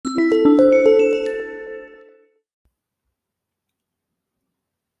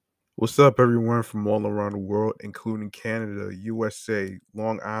What's up, everyone from all around the world, including Canada, USA,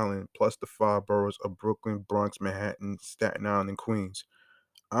 Long Island, plus the five boroughs of Brooklyn, Bronx, Manhattan, Staten Island, and Queens?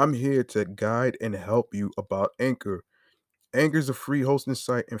 I'm here to guide and help you about Anchor. Anchor is a free hosting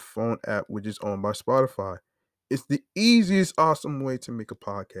site and phone app which is owned by Spotify. It's the easiest, awesome way to make a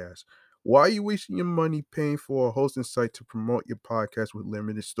podcast. Why are you wasting your money paying for a hosting site to promote your podcast with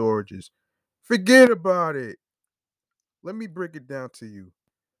limited storages? Forget about it. Let me break it down to you.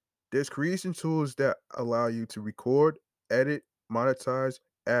 There's creation tools that allow you to record, edit, monetize,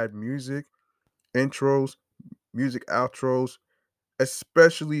 add music, intros, music outros,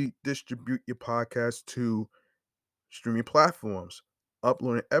 especially distribute your podcast to streaming platforms.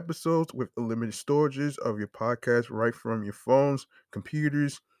 Uploading episodes with unlimited storages of your podcast right from your phones,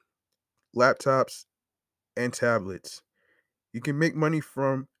 computers, laptops, and tablets. You can make money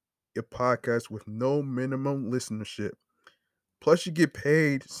from your podcast with no minimum listenership. Plus, you get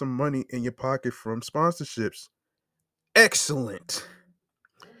paid some money in your pocket from sponsorships. Excellent.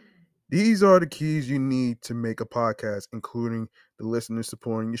 These are the keys you need to make a podcast, including the listeners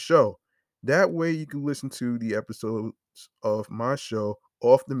supporting your show. That way, you can listen to the episodes of my show,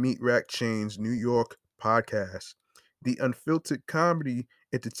 Off the Meat Rack Chains New York podcast, the unfiltered comedy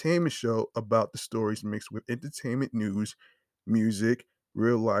entertainment show about the stories mixed with entertainment news, music,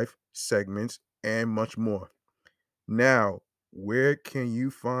 real life segments, and much more. Now, where can you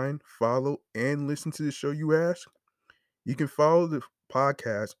find, follow, and listen to the show, you ask? You can follow the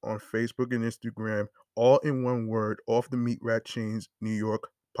podcast on Facebook and Instagram, all in one word, Off the Meat Rat Chains New York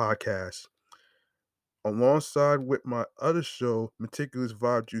podcast. Alongside with my other show, Meticulous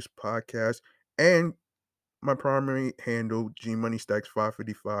Vibe Juice podcast, and my primary handle, G Money Stacks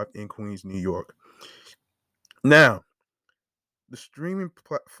 555 in Queens, New York. Now, the streaming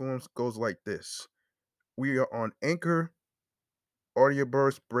platforms goes like this. We are on Anchor,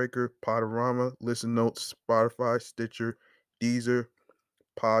 Audioburst, Breaker, Podorama, Listen Notes, Spotify, Stitcher, Deezer,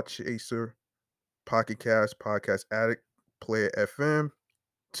 Podchaser, Pocket Cast, Podcast Addict, Player FM,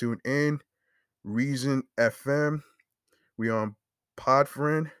 Tune In, Reason FM. We on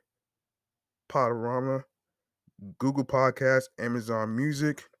Podfriend, Podorama, Google Podcasts, Amazon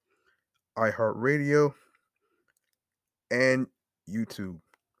Music, iHeartRadio, and YouTube.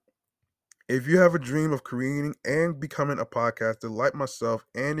 If you have a dream of creating and becoming a podcaster like myself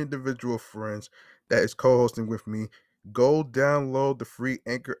and individual friends that is co-hosting with me, go download the free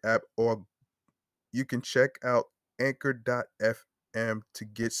Anchor app, or you can check out anchor.fm to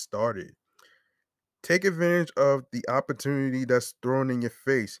get started. Take advantage of the opportunity that's thrown in your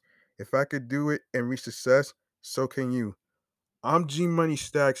face. If I could do it and reach success, so can you. I'm G Money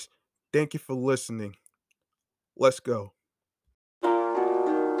Stacks. Thank you for listening. Let's go.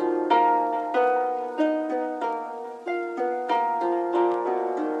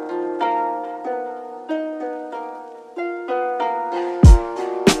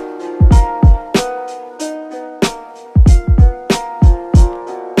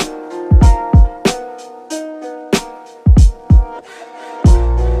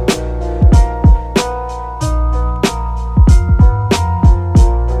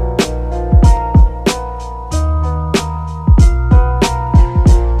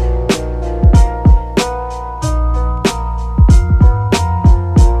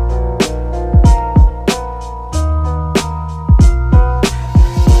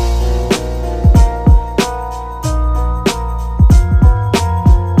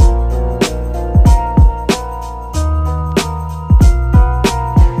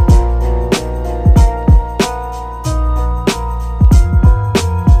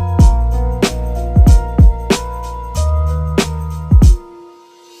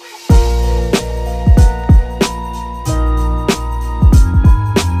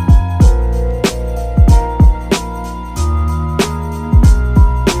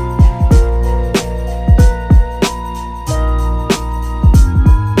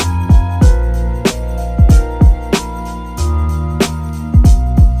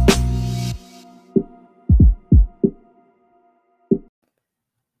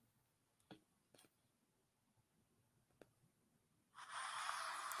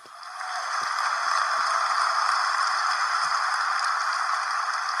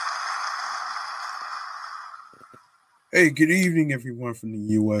 Hey, good evening, everyone from the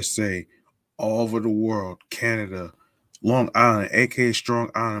USA, all over the world, Canada, Long Island, aka Strong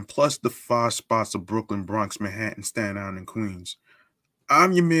Island, plus the five spots of Brooklyn, Bronx, Manhattan, Staten Island, and Queens.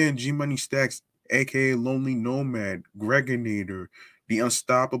 I'm your man, G Money Stacks, aka Lonely Nomad, Gregonator, the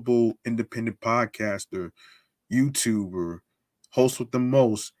unstoppable independent podcaster, YouTuber, host with the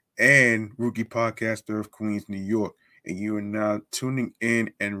most, and rookie podcaster of Queens, New York. and you are now tuning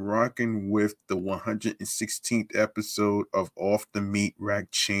in and rocking with the 116th episode of Off the Meat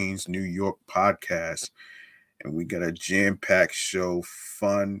Rack Chains New York podcast. And we got a jam-packed show,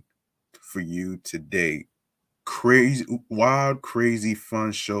 fun for you today. Crazy, wild, crazy,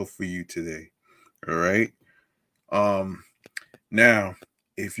 fun show for you today. All right. Now,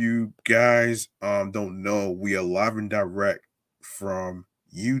 if you guys don't know, we are live and direct from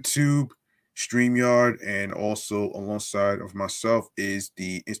YouTube, StreamYard, and also alongside of myself is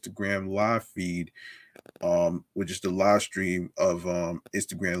the Instagram live feed, which is the live stream of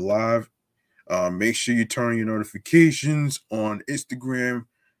Instagram Live. Make sure you turn your notifications on Instagram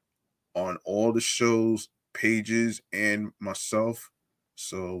on all the shows, pages, and myself,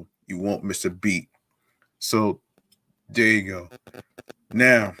 so you won't miss a beat. So there you go.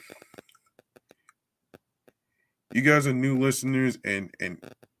 Now, you guys are new listeners and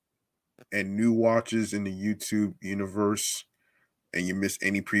new watchers in the YouTube universe, and you missed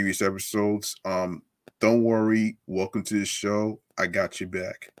any previous episodes. Don't worry. Welcome to the show. I got you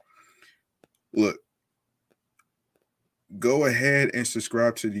back. Look, go ahead and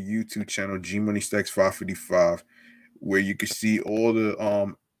subscribe to the YouTube channel G Money Stacks 555, where you can see all the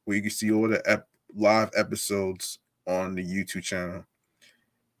live episodes on the YouTube channel.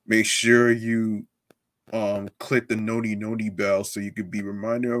 Make sure you click the noti bell so you can be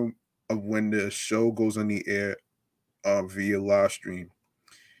reminded of when the show goes on the air via live stream.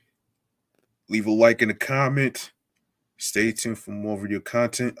 Leave a like and a comment. Stay tuned for more video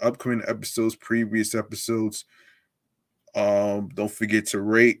content, upcoming episodes, previous episodes. Don't forget to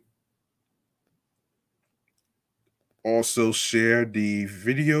rate. Also share the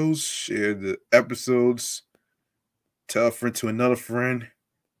videos, share the episodes, tell a friend to another friend,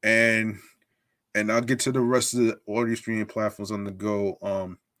 and I'll get to the rest of the audio streaming platforms on the go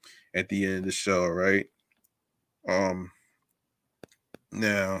at the end of the show, right?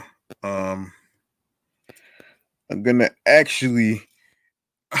 Now, I'm gonna actually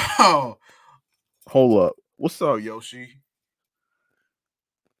oh, hold up. What's up, Yoshi?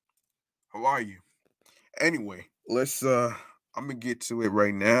 How are you? Anyway, let's I'm gonna get to it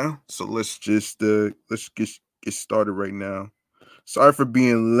right now. So let's get started right now. Sorry for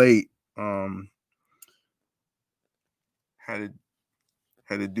being late. Had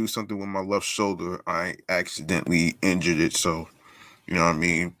to do something with my left shoulder. I accidentally injured it, so you know what I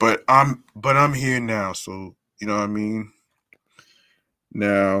mean. But I'm here now, so you know what I mean.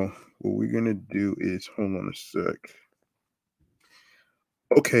 Now, what we're gonna do is hold on a sec.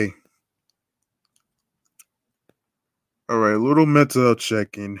 Okay. All right, a little mental health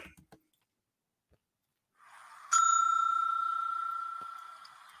check-in.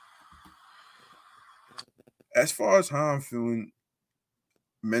 As far as how I'm feeling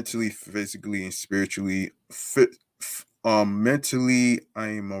mentally, physically, and spiritually, mentally I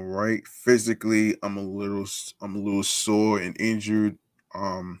am all right. Physically, I'm a little sore and injured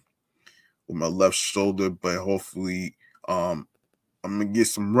with my left shoulder, but hopefully I'm gonna get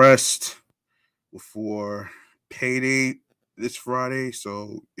some rest before payday this Friday.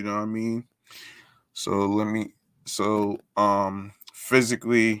 So you know what I mean.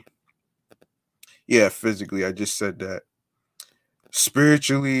 Physically, yeah, physically, I just said that.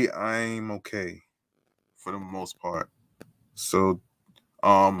 Spiritually, I'm okay for the most part. So,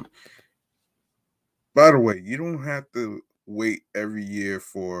 by the way, you don't have to wait every year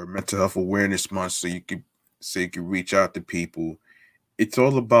for Mental Health Awareness Month so you can reach out to people. It's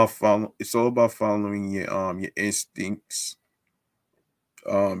all about following your instincts,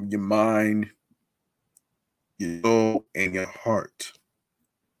 your mind, your soul, and your heart.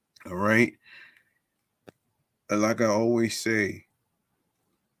 All right. And like I always say,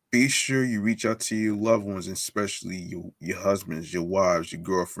 be sure you reach out to your loved ones, especially your husbands, your wives, your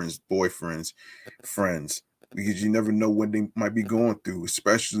girlfriends, boyfriends, friends, because you never know what they might be going through,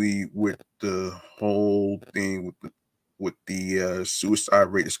 especially with the whole thing with the suicide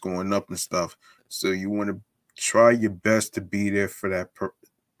rate that's going up and stuff. So you want to try your best to be there for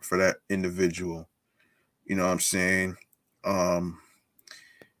for that individual. You know what I'm saying? Um,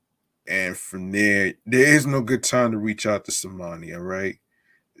 and from there is no good time to reach out to somebody. All right.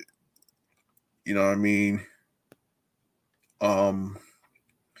 You know what I mean? Um,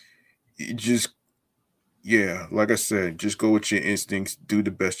 you just yeah, like I said, just go with your instincts, do the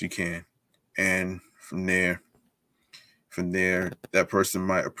best you can, and from there, that person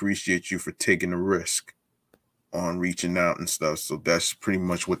might appreciate you for taking a risk on reaching out and stuff. So that's pretty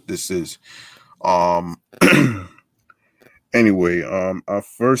much what this is. Um, anyway, our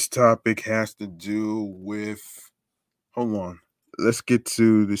first topic has to do with. Hold on. let's get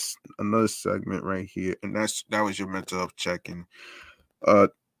to this another segment right here, and that was your mental health check-in. Uh,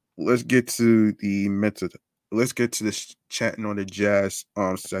 let's get to the mental. Let's get to this chatting on the jazz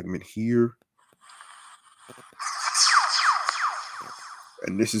segment here,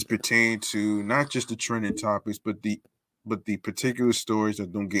 and this is pertaining to not just the trending topics, but the particular stories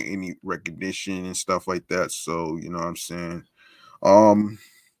that don't get any recognition and stuff like that. So you know what I'm saying. Um,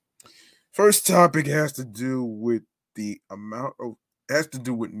 First topic has to do with the amount of has to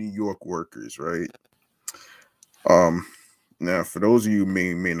do with New York workers, right? Um, Now for those of you who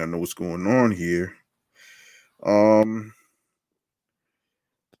may not know what's going on here, um,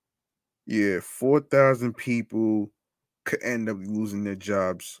 yeah, 4,000 people could end up losing their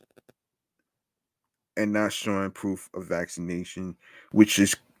jobs and not showing proof of vaccination, which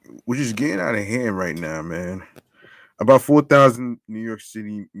is which is getting out of hand right now, man. About 4,000 New York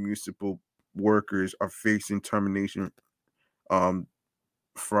City municipal workers are facing termination um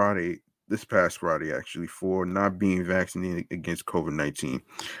Friday, this past Friday actually, for not being vaccinated against COVID-19.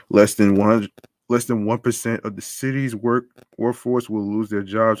 Less than 100 less than 1% of the city's workforce will lose their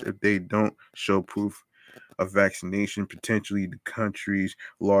jobs if they don't show proof of vaccination, potentially the country's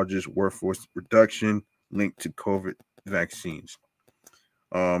largest workforce reduction linked to COVID vaccines.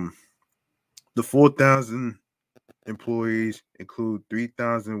 Um, the 4,000 employees include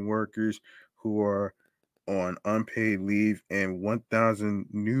 3,000 workers who are on unpaid leave and 1,000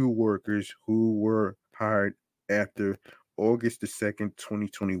 new workers who were hired after August the 2nd,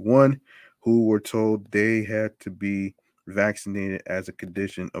 2021, who were told they had to be vaccinated as a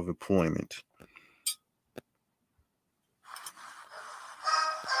condition of employment.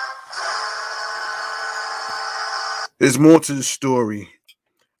 There's more to the story.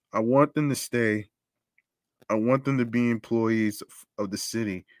 I want them to stay. I want them to be employees of the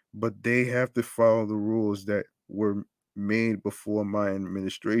city, but they have to follow the rules that were made before my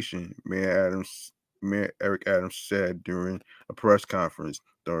administration, Mayor Eric Adams said during a press conference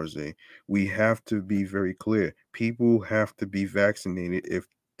Thursday. We have to be very clear. People have to be vaccinated if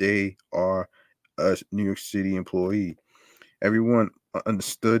they are a New York City employee. Everyone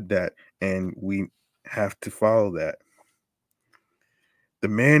understood that, and we have to follow that. The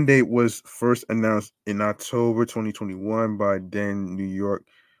mandate was first announced in October 2021 by then New York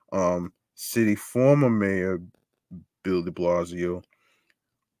City former Mayor Bill de Blasio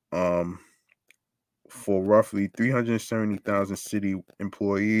um, for roughly 370,000 city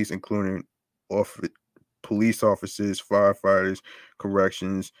employees, including off- police officers, firefighters,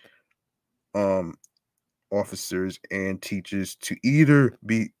 corrections um, officers, and teachers to either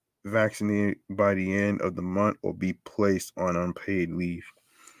be vaccinated by the end of the month or be placed on unpaid leave.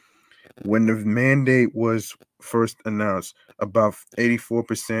 When the mandate was first announced, about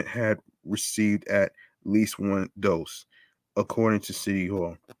 84% had received at least one dose, according to City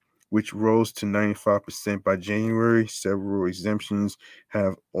Hall, which rose to 95% by January. Several exemptions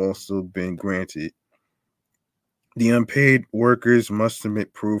have also been granted. The unpaid workers must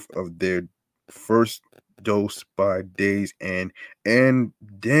submit proof of their first dose by days and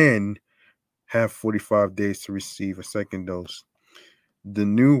then have 45 days to receive a second dose. The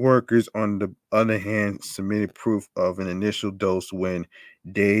new workers, on the other hand, submitted proof of an initial dose when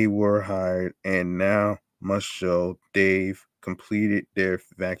they were hired and now must show they've completed their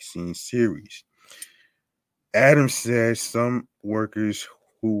vaccine series. Adams said some workers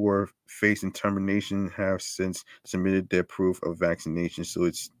who were facing termination have since submitted their proof of vaccination, so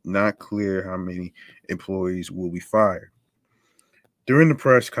it's not clear how many employees will be fired. During the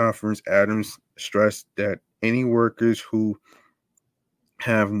press conference, Adams stressed that any workers who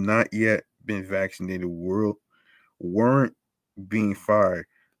have not yet been vaccinated weren't being fired,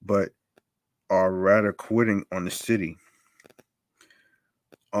 but are rather quitting on the city.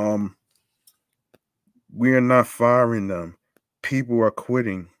 Um, we are not firing them. People are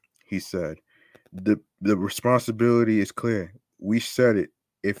quitting, he said. The responsibility is clear. We said it.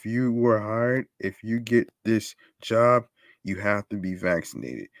 If you were hired, if you get this job, you have to be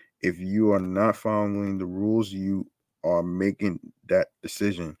vaccinated. If you are not following the rules, you are making that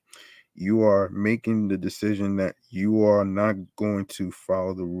decision. You are making the decision that you are not going to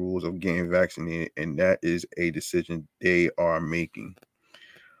follow the rules of getting vaccinated, and that is a decision they are making.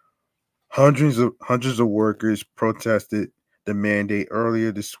 Hundreds of workers protested the mandate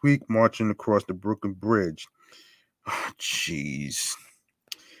earlier this week, marching across the Brooklyn Bridge. Jeez.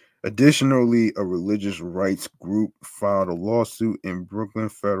 Additionally, a religious rights group filed a lawsuit in Brooklyn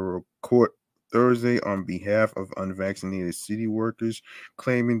federal court Thursday on behalf of unvaccinated city workers,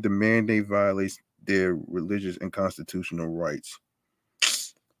 claiming the mandate violates their religious and constitutional rights.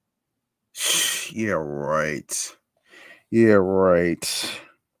 Yeah, right. Yeah, right.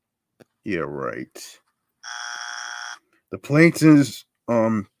 Yeah, right. The plaintiffs,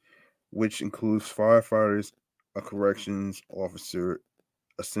 which includes firefighters, a corrections officer,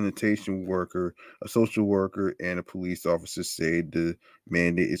 a sanitation worker, a social worker, and a police officer, say the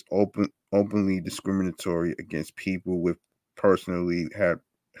mandate is openly discriminatory against people with personally had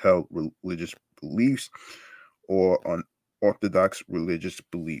held religious beliefs or unorthodox religious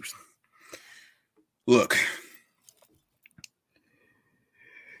beliefs. Look,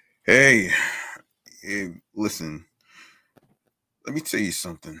 hey, listen. Let me tell you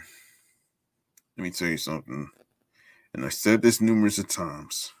something. Let me tell you something. And I said this numerous of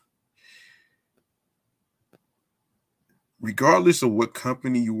times. Regardless of what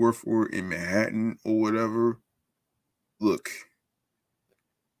company you work for in Manhattan or whatever, look,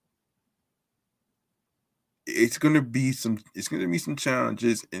 it's gonna be some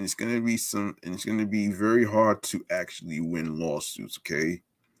challenges, and it's gonna be very hard to actually win lawsuits. Okay,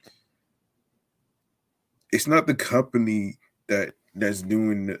 it's not the company that's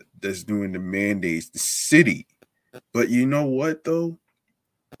doing the mandates, the city. But you know what though?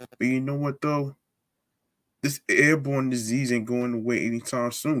 This airborne disease ain't going away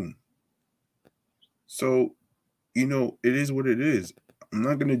anytime soon. So it is what it is. I'm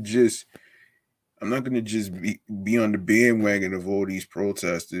not gonna just I'm not gonna just be on the bandwagon of all these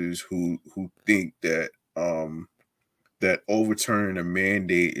protesters who think that overturning a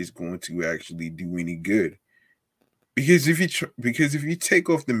mandate is going to actually do any good. Because if you take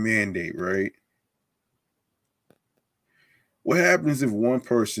off the mandate, right? What happens if one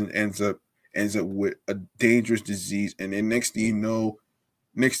person ends up with a dangerous disease, and then next thing you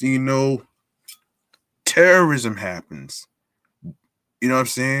know, terrorism happens. You know what I'm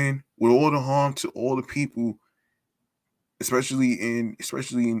saying? With all the harm to all the people, especially in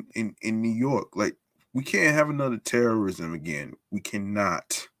New York. Like, we can't have another terrorism again. We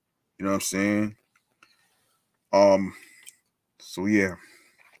cannot. You know what I'm saying? Um. So yeah,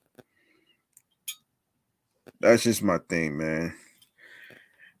 that's just my thing, man.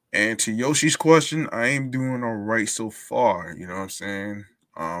 And to Yoshi's question, I am doing all right so far. You know what I'm saying?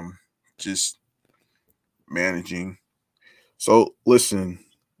 Just managing. So listen,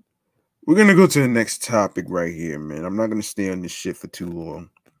 we're gonna go to the next topic right here, man. I'm not gonna stay on this shit for too long.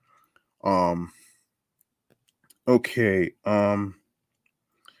 Um. Okay. I ain't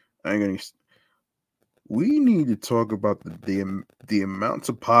gonna. We need to talk about the amounts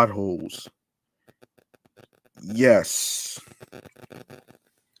of potholes. Yes.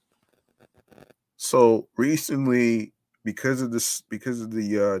 So recently, because of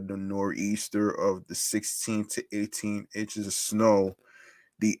the nor'easter of the 16 to 18 inches of snow,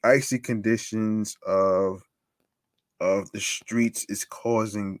 the icy conditions of the streets is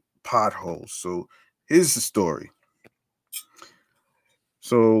causing potholes. So here's the story.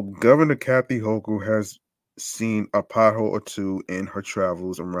 So Governor Kathy Hochul has seen a pothole or two in her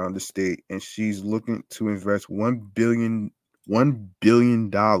travels around the state, and she's looking to invest $1 billion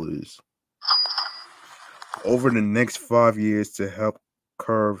over the next 5 years to help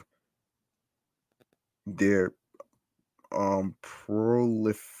curb their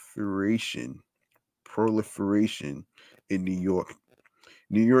proliferation in New York.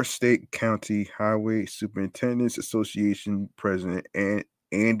 New York State County Highway Superintendents Association President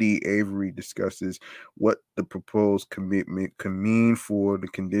Andy Avery discusses what the proposed commitment can mean for the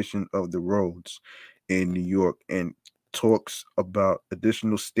condition of the roads in New York and talks about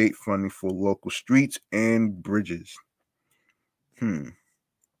additional state funding for local streets and bridges. Hmm.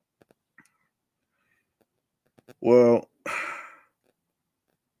 Well,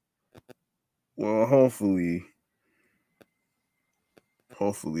 well, hopefully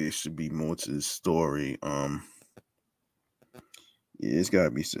it should be more to the story. Yeah, it's gotta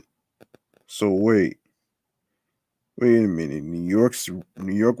be so. Wait a minute. New York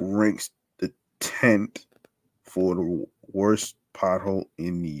ranks the 10th for the worst pothole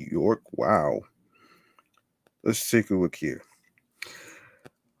in New York. Wow. Let's take a look here.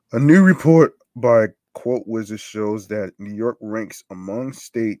 A new report by Quote Wizard shows that New York ranks among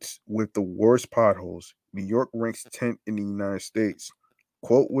states with the worst potholes. New York ranks 10th in the United States.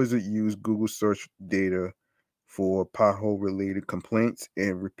 Quote Wizard used Google search data for pothole related complaints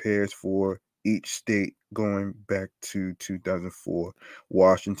and repairs for each state going back to 2004.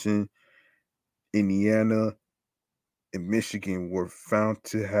 Washington, Indiana, and Michigan were found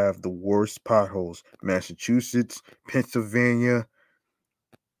to have the worst potholes. Massachusetts, Pennsylvania,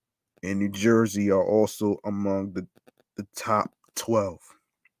 and New Jersey are also among the top 12.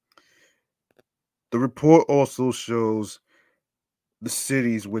 The report also shows the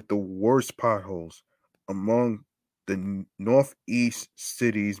cities with the worst potholes. Among The northeast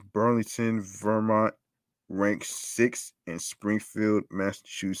cities, Burlington, Vermont, ranks 6th, and Springfield,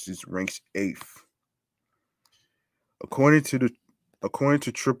 Massachusetts, ranks 8th. According to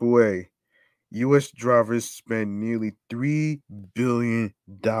AAA, U.S. drivers spend nearly $3 billion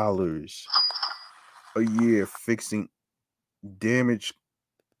a year fixing damage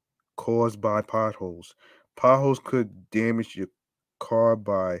caused by potholes. Potholes could damage your car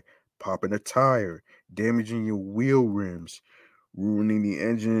by popping a tire, damaging your wheel rims, ruining the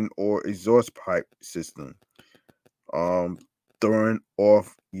engine or exhaust pipe system, um, throwing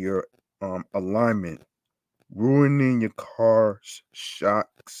off your alignment, ruining your car's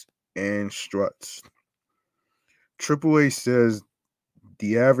shocks and struts. AAA says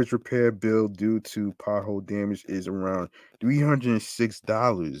the average repair bill due to pothole damage is around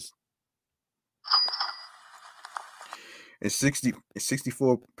 $306. In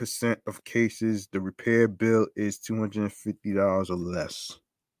 64% of cases, the repair bill is $250 or less.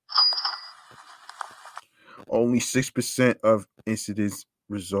 Only 6% of incidents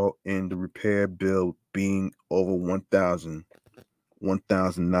result in the repair bill being over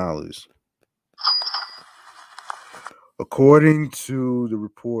 $1,000. According to the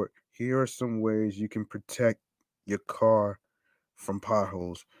report, here are some ways you can protect your car from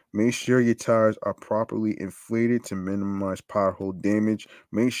potholes. Make sure your tires are properly inflated to minimize pothole damage.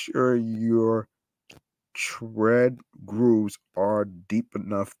 Make sure your tread grooves are deep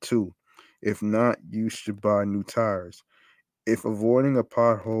enough too. If not, you should buy new tires. If avoiding a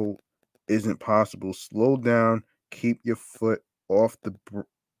pothole isn't possible, slow down, keep your foot off the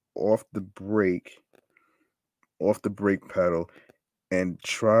off the brake off the brake pedal, and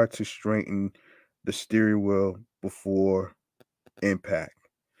try to straighten the steering wheel before impact.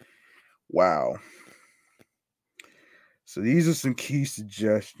 Wow. So these are some key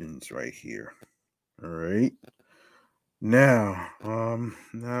suggestions right here. All right. Now on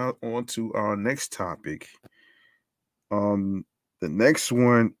to our next topic. The next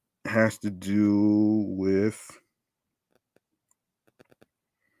one has to do with,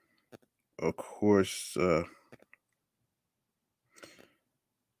 of course, the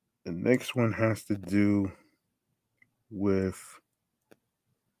next one has to do with,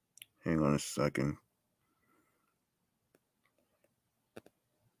 hang on a second.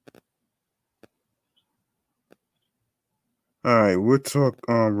 All right, we'll talk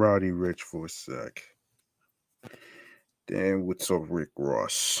Roddy Ricch for a sec. Then we'll talk Rick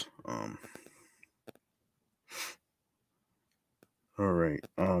Ross. All right.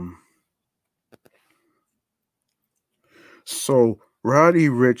 So Roddy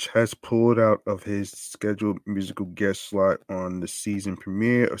Ricch has pulled out of his scheduled musical guest slot on the season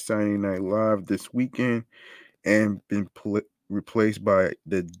premiere of Saturday Night Live this weekend and been replaced by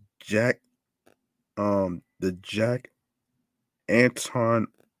the Jack Anton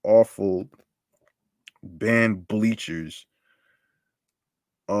Awful band Bleachers.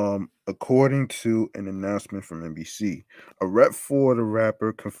 According to an announcement from NBC, a rep for the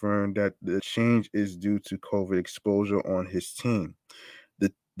rapper confirmed that the change is due to COVID exposure on his team.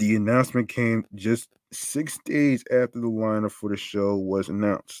 The announcement came just 6 days after the lineup for the show was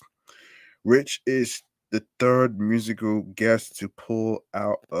announced. Ricch is the third musical guest to pull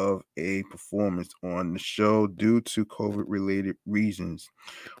out of a performance on the show due to COVID-related reasons,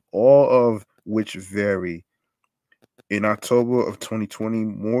 all of which vary. In October of 2020,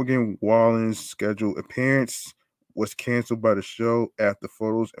 Morgan Wallen's scheduled appearance was canceled by the show after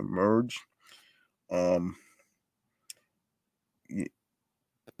photos emerged.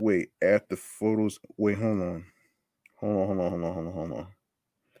 After photos. Wait, hold on.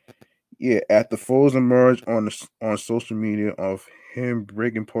 Yeah, after photos emerged on social media of him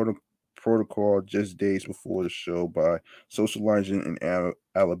breaking protocol just days before the show by socializing in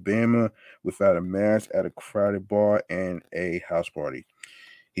Alabama without a mask at a crowded bar and a house party.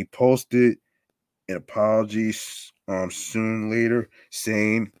 He posted an apology soon later,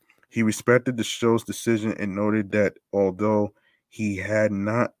 saying he respected the show's decision and noted that although he had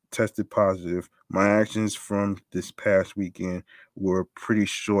not tested positive, my actions from this past weekend were pretty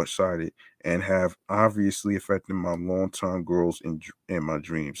short-sighted and have obviously affected my long-term goals and my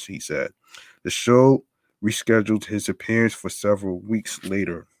dreams, he said. The show rescheduled his appearance for several weeks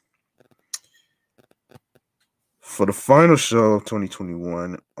later. For the final show of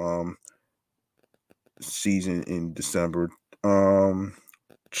 2021, season in December,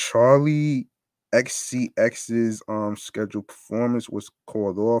 Charlie XCX's scheduled performance was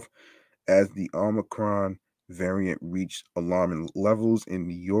called off as the Omicron variant reached alarming levels in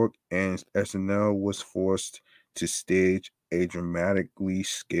New York, and SNL was forced to stage a dramatically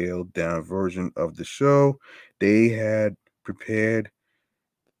scaled down version of the show they had prepared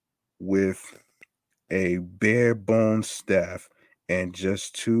with a bare bones staff and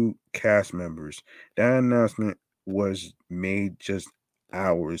just two cast members. That announcement was made just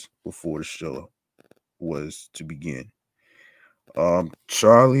hours before the show was to begin.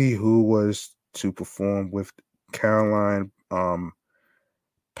 Charlie, who was to perform with Caroline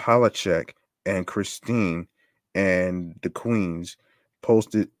Polachek and Christine and the Queens,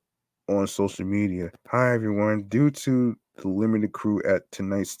 posted on social media. Hi everyone. Due to the limited crew at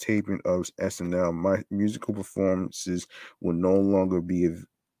tonight's taping of SNL, my musical performances will no longer be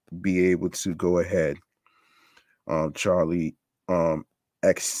able to go ahead. Charlie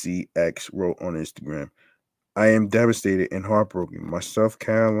XCX wrote on Instagram. I am devastated and heartbroken. Myself,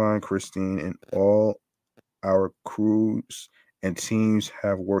 Caroline, Christine, and all our crews and teams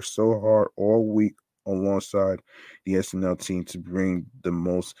have worked so hard all week alongside the SNL team to bring the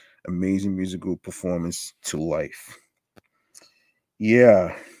most amazing musical performance to life.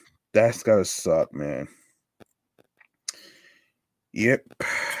 Yeah, that's gotta suck, man. Yep.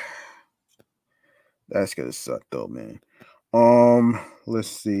 That's gotta suck though, man. Let's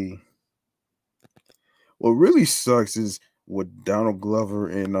see. What really sucks is what Donald Glover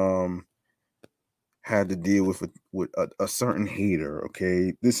and had to deal with a certain hater.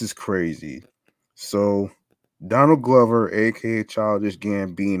 Okay, this is crazy. So Donald Glover, aka Childish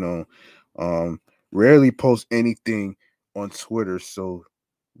Gambino, um, rarely posts anything on Twitter. So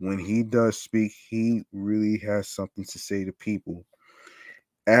when he does speak, he really has something to say to people.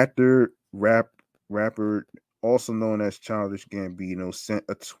 Actor rapper, also known as Childish Gambino, sent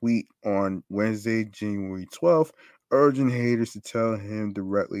a tweet on Wednesday, January 12th, urging haters to tell him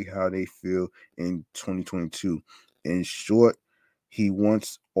directly how they feel in 2022. In short, he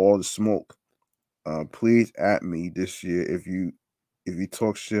wants all the smoke. Please at me this year if you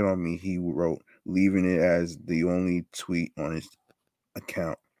talk shit on me, he wrote, leaving it as the only tweet on his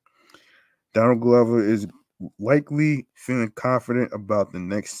account. Donald Glover is likely feeling confident about the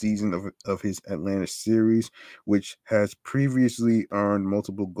next season of his Atlanta series, which has previously earned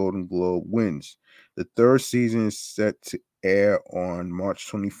multiple Golden Globe wins. The third season is set to air on March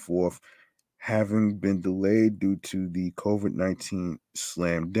 24th, having been delayed due to the COVID-19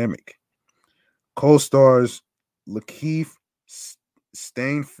 slamdemic. Co-stars Lakeith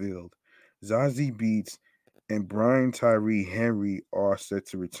Stainfield, Zazie Beetz, and Brian Tyree Henry are set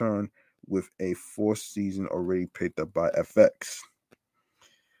to return with a fourth season already picked up by FX.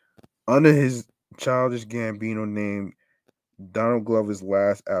 Under his Childish Gambino name, Donald Glover's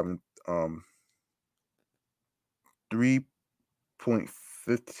last album,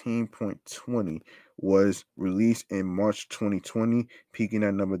 3.15.20, was released in March 2020, peaking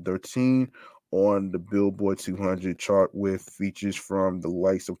at number 13 on the Billboard 200 chart with features from the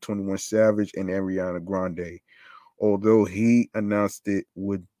likes of 21 Savage and Ariana Grande. Although he announced it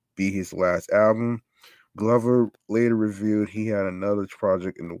would be his last album, Glover later revealed he had another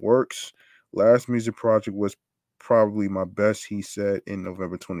project in the works. Last music project was probably my best, he said in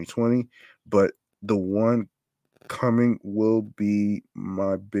November 2020, but the one coming will be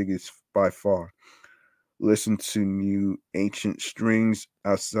my biggest by far. Listen to new ancient strings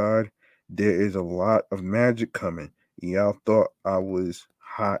outside. There is a lot of magic coming. Y'all thought I was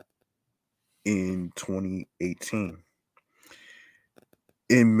hot in 2018.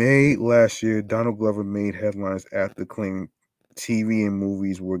 In May last year, Donald Glover made headlines after claiming TV and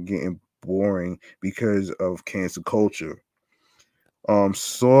movies were getting boring because of cancel culture.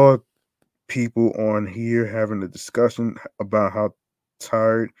 Saw people on here having a discussion about how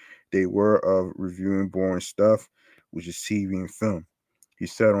tired they were of reviewing boring stuff, which is TV and film. He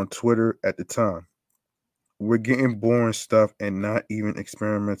said on Twitter at the time, we're getting boring stuff and not even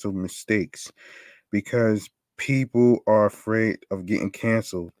experimental mistakes because people are afraid of getting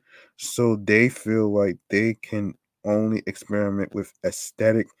canceled. So they feel like they can only experiment with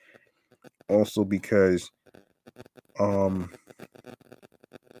aesthetic also because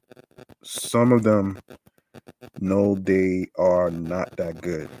some of them know they are not that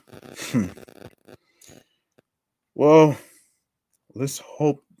good. Well, let's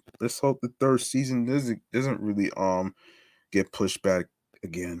hope the third season doesn't really get pushed back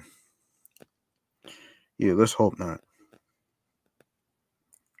again. Yeah, let's hope not.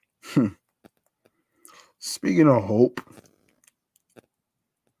 Speaking of hope,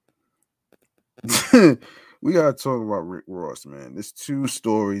 we gotta talk about Rick Ross, man. There's two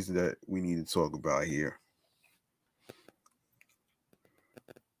stories that we need to talk about here.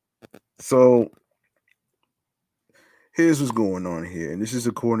 So here's what's going on here, and this is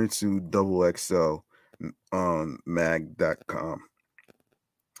according to Double XL mag.com.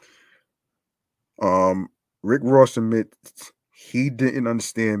 Rick Ross admits he didn't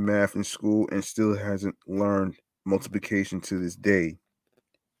understand math in school and still hasn't learned multiplication to this day.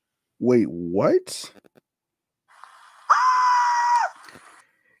 Wait, what?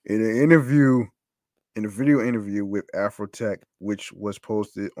 In an interview, in a video interview with Afrotech, which was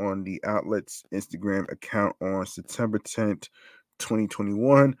posted on the outlet's Instagram account on September 10th,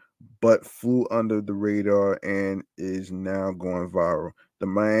 2021, but flew under the radar and is now going viral. The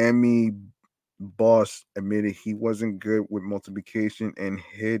Miami boss admitted he wasn't good with multiplication and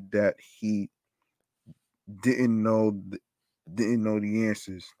hid that he didn't know didn't know the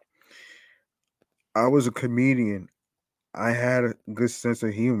answers. I was a comedian. I had a good sense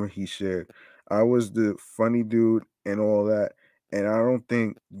of humor, he shared. I was the funny dude and all that. And I don't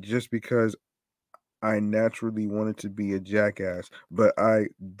think just because I naturally wanted to be a jackass, but I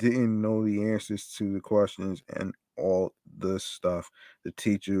didn't know the answers to the questions and all the stuff the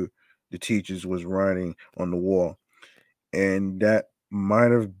teachers was writing on the wall. And that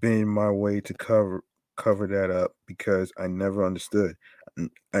might have been my way to cover that up because I never understood.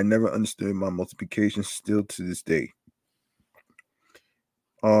 I never understood my multiplication still to this day.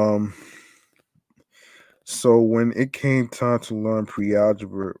 Um, so when it came time to learn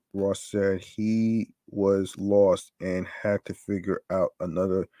pre-algebra, Ross said he was lost and had to figure out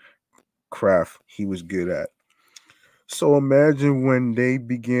another craft he was good at. So imagine when they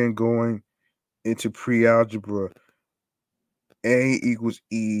began going into pre-algebra, A equals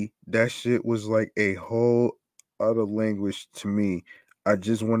E, that shit was like a whole other language to me. I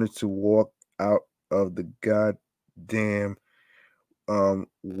just wanted to walk out of the goddamn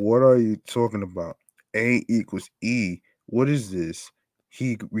what are you talking about? A equals E. What is this?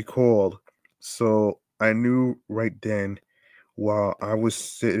 He recalled. So I knew right then while I was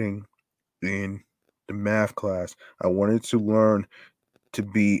sitting in the math class, I wanted to learn to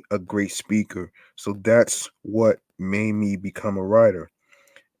be a great speaker. So that's what made me become a writer.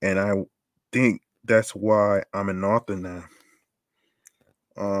 And I think that's why I'm an author now.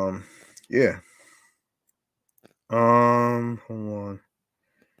 Um yeah. Hold on.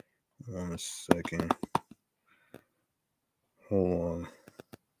 Hold on a second. Hold on.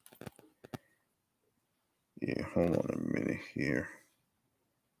 Yeah, hold on a minute here.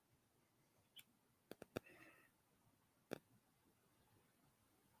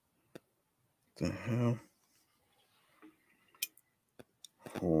 The hell?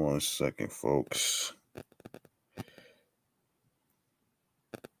 Hold on a second, folks.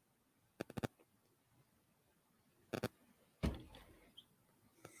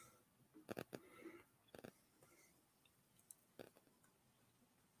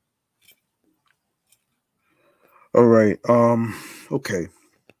 All right. Okay.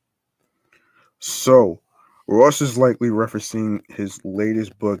 So Ross is likely referencing his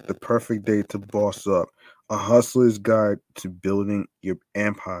latest book, The Perfect Day to Boss Up, A Hustler's Guide to Building Your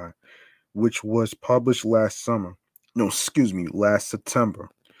Empire, which was published last summer. No, excuse me, last September.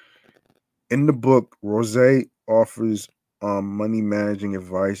 In the book, Rose offers money managing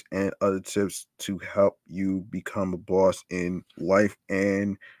advice and other tips to help you become a boss in life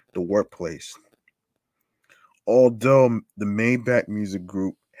and the workplace. Although the Maybach Music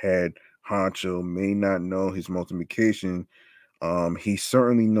Group head honcho may not know his multiplication, he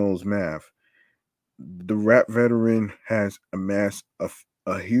certainly knows math. The rap veteran has amassed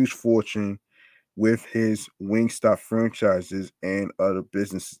a huge fortune with his Wingstop franchises and other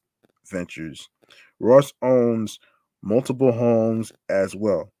business ventures. Ross owns multiple homes as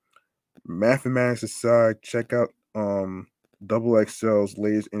well. Mathematics aside, check out Double XL's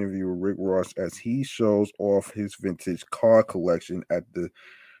latest interview with Rick Ross as he shows off his vintage car collection at the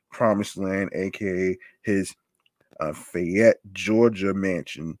Promised Land, aka his Fayette, Georgia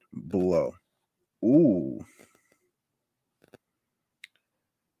mansion below. Ooh,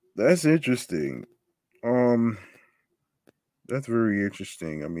 that's interesting. Um, that's very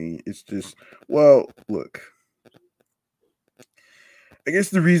interesting. I mean, it's just well, look. I guess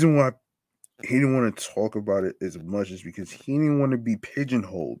the reason why he didn't want to talk about it as much is because he didn't want to be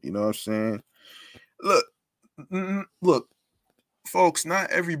pigeonholed. You know what I'm saying? Look, look, folks.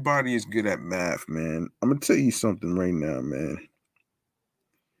 Not everybody is good at math, man. I'm gonna tell you something right now, man.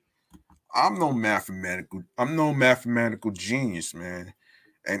 I'm no mathematical genius, man.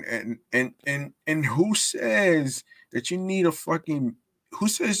 And who says that you need a fucking who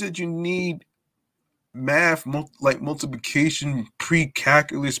says that you need math like multiplication,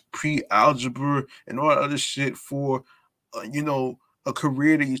 pre-calculus, pre-algebra, and all that other shit for a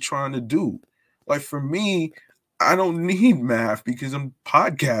career that you're trying to do. Like for me, I don't need math because I'm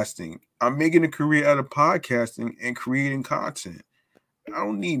podcasting. I'm making a career out of podcasting and creating content. I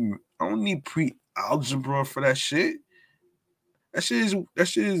don't need pre-algebra for that shit. That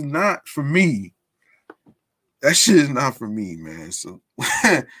shit is not for me. That shit is not for me, man. So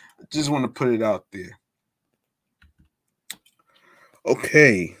I just want to put it out there.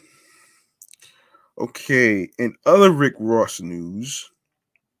 Okay. Okay. In other Rick Ross news,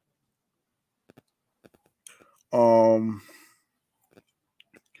 um,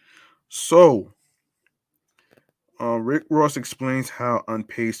 so Rick Ross explains how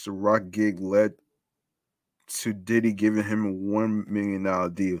unpaid Ciroc gig led to Diddy giving him a $1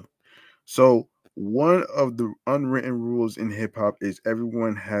 million deal. So one of the unwritten rules in hip hop is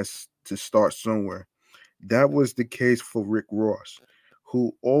everyone has to start somewhere. That was the case for Rick Ross,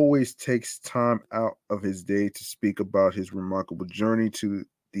 who always takes time out of his day to speak about his remarkable journey to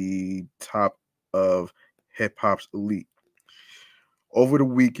the top of hip hop's elite. Over the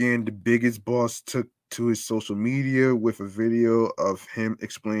weekend, the biggest boss took to his social media with a video of him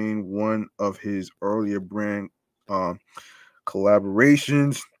explaining one of his earlier brand um,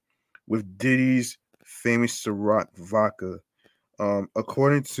 collaborations with Diddy's famous Ciroc vodka.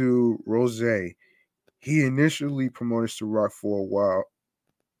 According to Rose, he initially promoted Ciroc for a while.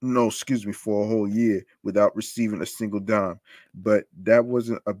 No, excuse me, for a whole year without receiving a single dime. But that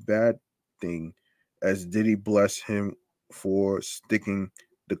wasn't a bad thing, as Diddy blessed him for sticking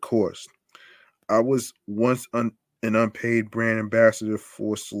the course. I was once an unpaid brand ambassador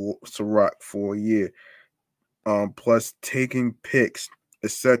for Ciroc for a year, plus taking pics,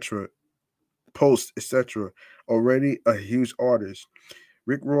 etc., posts, etc. Already a huge artist.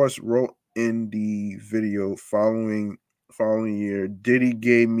 Rick Ross wrote in the video following year, Diddy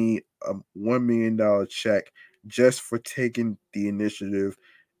gave me a $1 million check just for taking the initiative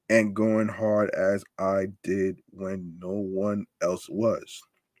and going hard as I did when no one else was.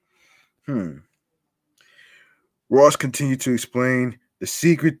 Hmm. Ross continued to explain the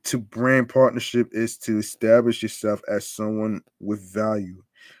secret to brand partnership is to establish yourself as someone with value.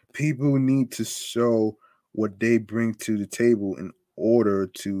 People need to show what they bring to the table in order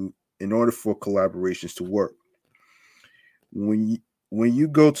for collaborations to work. When you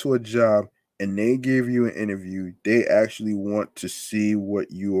go to a job and they give you an interview, they actually want to see what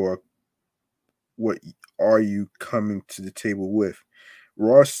are you coming to the table with.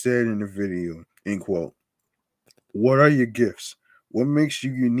 Ross said in the video, end quote, what are your gifts? What makes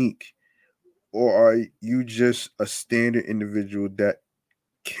you unique? Or are you just a standard individual that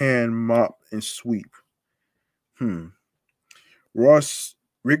can mop and sweep? Hmm. Ross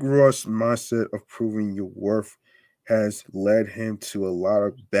Rick Ross' mindset of proving your worth has led him to a lot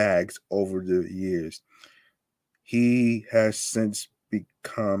of bags over the years. He has since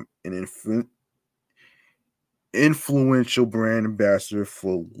become an influential brand ambassador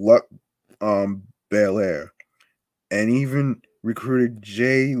for Luck Belair, and even recruited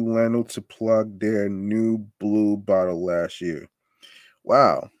Jay Leno to plug their new blue bottle last year.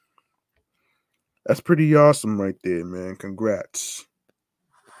 Wow, that's pretty awesome right there, man. Congrats.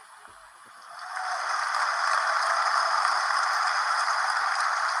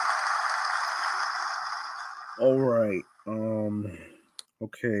 All right.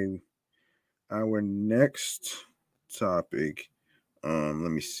 Okay. Our next topic. Let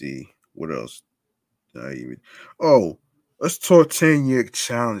me see. What else did I even Oh, let's talk 10-year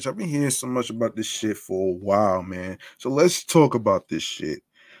challenge. I've been hearing so much about this shit for a while, man. So let's talk about this shit.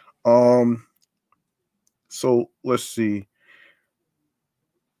 Um, so let's see.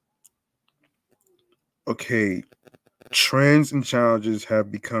 Okay, trends and challenges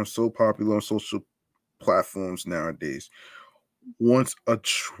have become so popular on social platforms nowadays. Once a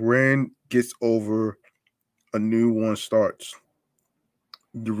trend gets over, a new one starts.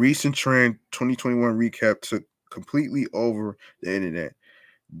 The recent trend 2021 recap took completely over the internet.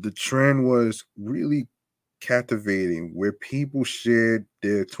 The trend was really captivating, where people shared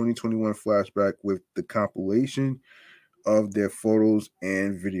their 2021 flashback with the compilation of their photos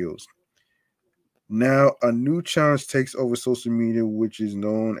and videos. Now, a new challenge takes over social media, which is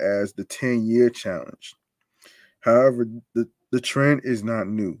known as the 10-year challenge. However, the trend is not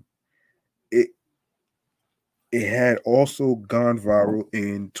new. It it had also gone viral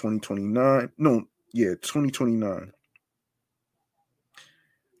in 2029. No, yeah, 2029.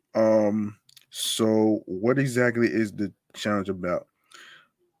 Um, so what exactly is the challenge about?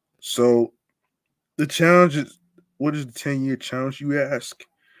 So the challenge is what is the 10-year challenge, you ask?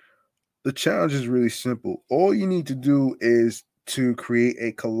 The challenge is really simple. All you need to do is to create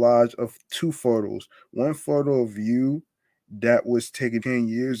a collage of two photos. One photo of you that was taken 10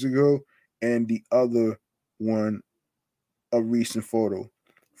 years ago, and the other one a recent photo.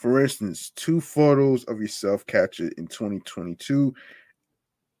 For instance, 2 photos of yourself captured in 2022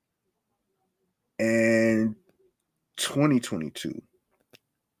 and 2022.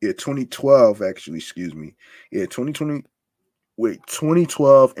 Yeah, 2012 actually, excuse me. Yeah,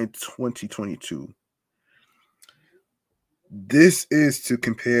 2012 and 2022. This is to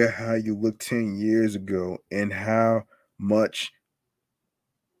compare how you looked 10 years ago and how much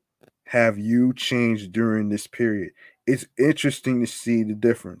have you changed during this period. It's interesting to see the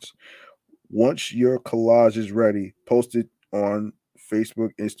difference. Once your collage is ready, post it on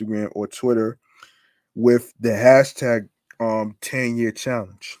Facebook, Instagram, or Twitter with the hashtag 10-year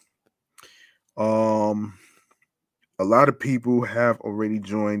challenge. Um a lot of people have already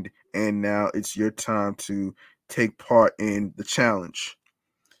joined, and now it's your time to take part in the challenge.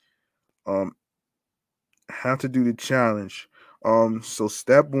 Um how to do the challenge. So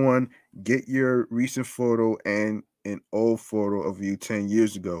step one, get your recent photo and an old photo of you 10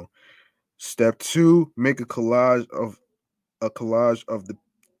 years ago. Step two, make a collage of the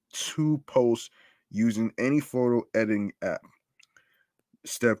 2 posts using any photo editing app.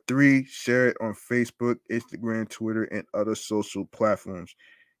 Step three, share it on Facebook, Instagram, Twitter, and other social platforms.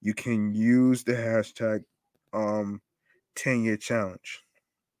 You can use the hashtag 10-year challenge.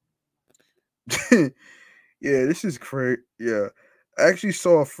 Yeah, this is great. Yeah. I actually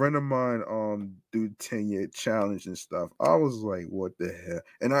saw a friend of mine do 10-year challenge and stuff. I was like, what the hell?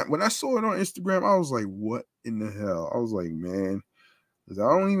 And when I saw it on Instagram, I was like, what in the hell? I was like, man, 'cause I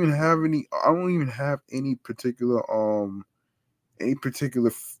don't even have any particular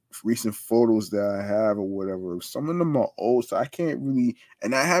recent photos that I have or whatever. Some of them are old, so I can't really,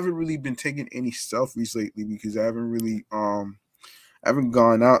 and I haven't really been taking any selfies lately because I haven't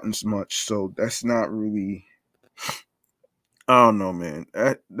gone out as much, so that's not really. I don't know, man.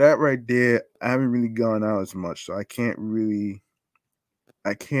 That right there, I haven't really gone out as much, so I can't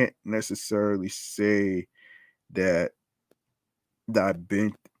necessarily say that that I've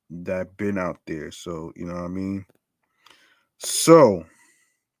been that I've been out there. So you know what I mean. So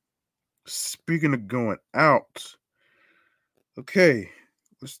speaking of going out, okay,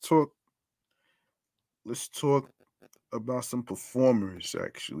 let's talk. Let's talk about some performers.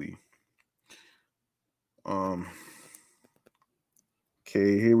 Actually, um,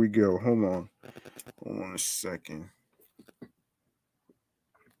 okay, here we go. Hold on a second.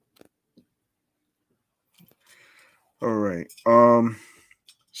 All right.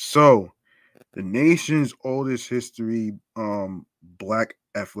 So the nation's oldest history black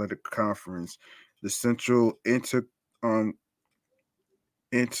athletic conference, the Central um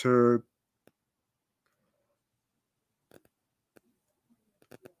Inter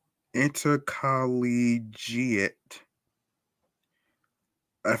Intercollegiate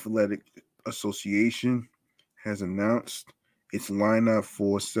Athletic Association, has announced its lineup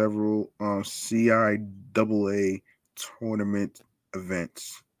for several CIAA tournament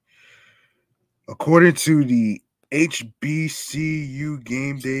events. According to the HBCU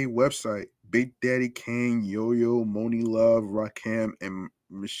Game Day website, Big Daddy Kane, Yo-Yo, Moni Love, Rakim, and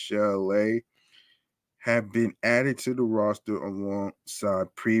Michelle A have been added to the roster alongside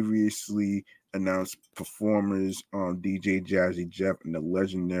previously announced performers DJ Jazzy Jeff and the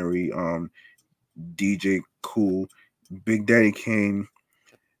legendary DJ Cool. Big Daddy Kane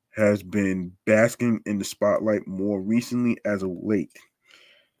has been basking in the spotlight more recently as of late.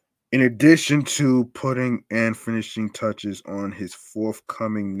 In addition to putting and finishing touches on his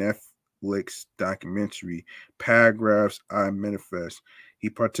forthcoming Netflix documentary, Paragraphs I Manifest, he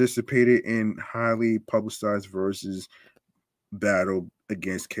participated in highly publicized versus battle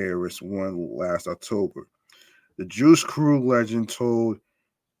against KRS-One last October. The Juice Crew legend told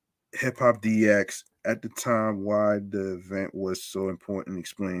Hip Hop DX at the time why the event was so important,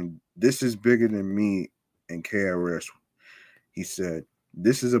 explained, "This is bigger than me and KRS," he said.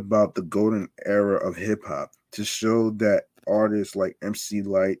 "This is about the golden era of hip hop to show that artists like MC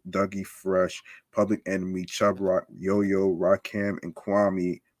Light, Dougie Fresh, Public Enemy, Chubb Rock, Yo Yo, Rakim, and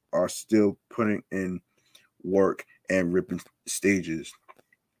Kwame are still putting in work and ripping stages."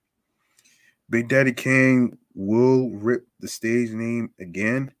 Big Daddy Kane will rip the stage name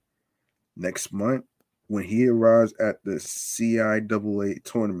again next month when he arrives at the CIAA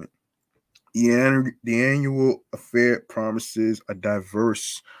tournament. The annual affair promises a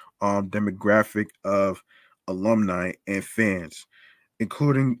diverse demographic of alumni and fans,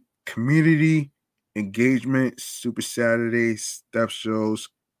 including community engagement, Super Saturdays, step shows,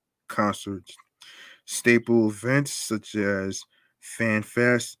 concerts, staple events such as Fan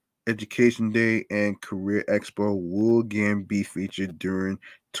Fest, Education Day, and Career Expo will again be featured during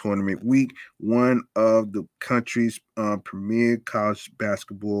Tournament Week, one of the country's premier college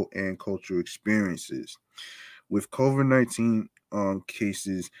basketball and cultural experiences. With COVID-19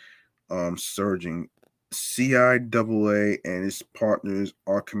 cases surging, CIAA and its partners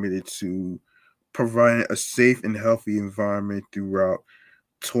are committed to providing a safe and healthy environment throughout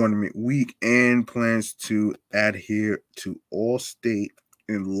Tournament Week and plans to adhere to all state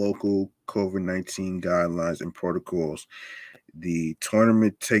and local COVID-19 guidelines and protocols. The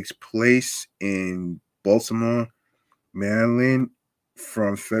tournament takes place in Baltimore, Maryland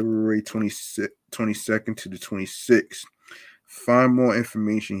from February 22nd to the 26th. Find more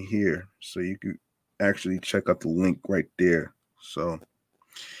information here so you can actually check out the link right there. So,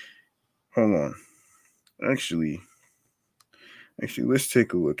 hold on. Actually, let's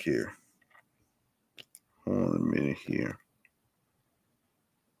take a look here. Hold on a minute here.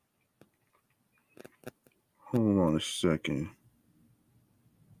 Hold on a second.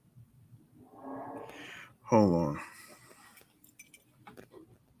 Hold on.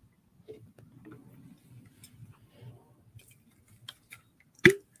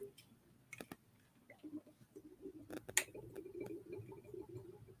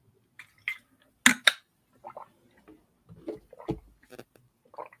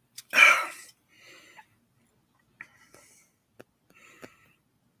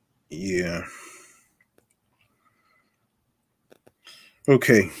 Yeah.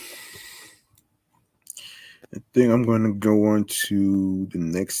 Okay. I think I'm going to go on to the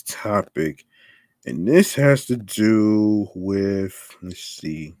next topic. And this has to do with, let's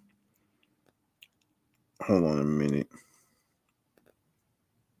see. Hold on a minute.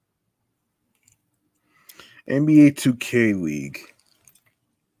 NBA 2K League.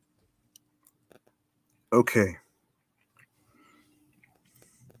 Okay.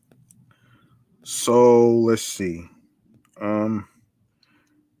 So let's see.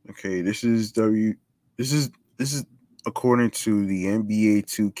 Okay, this is according to the NBA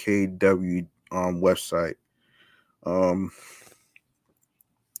 2KW website. Um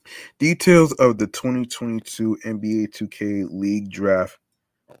Details of the 2022 NBA 2K League draft.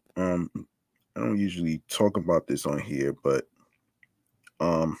 I don't usually talk about this on here, but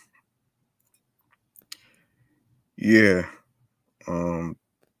um yeah. Um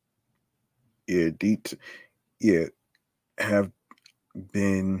yeah, yeah, have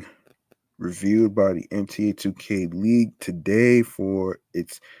been reviewed by the NBA 2K League today for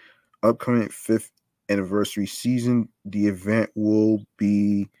its upcoming 5th anniversary season. The event will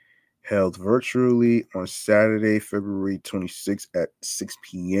be held virtually on Saturday, February 26th at 6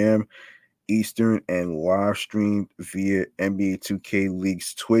 p.m. Eastern and live streamed via NBA 2K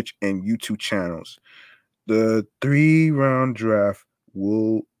League's Twitch and YouTube channels. The 3-round draft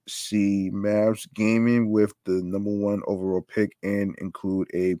will see Mavs gaming with the number 1 overall pick and include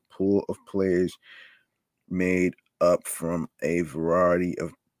a pool of players made up from a variety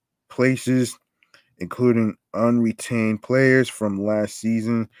of places, including unretained players from last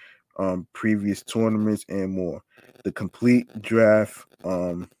season, previous tournaments, and more. The complete draft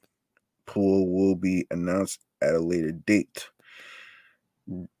pool will be announced at a later date.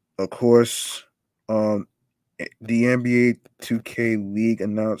 Of course, the NBA 2K League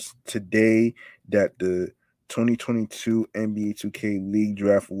announced today that the 2022 NBA 2K League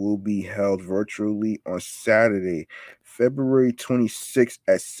draft will be held virtually on Saturday, February 26th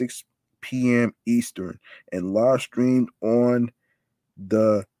at 6 p.m. Eastern and live streamed on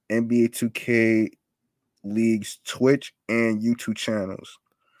the NBA 2K League's Twitch and YouTube channels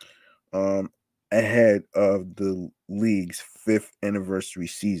ahead of the league's 5th anniversary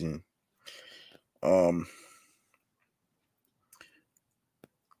season.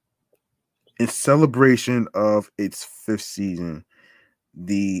 In celebration of its 5th season,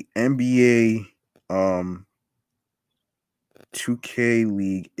 the NBA 2K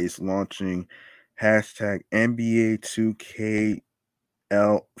League is launching hashtag NBA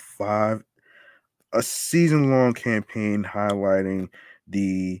 2KL5, a season-long campaign highlighting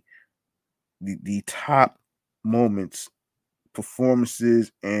the top moments,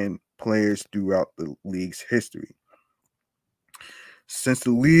 performances, and players throughout the league's history. Since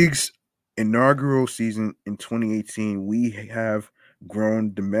the league's inaugural season in 2018, we have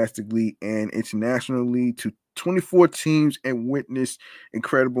grown domestically and internationally to 24 teams and witnessed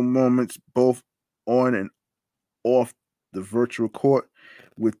incredible moments both on and off the virtual court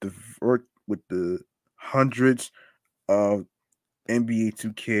with the hundreds of NBA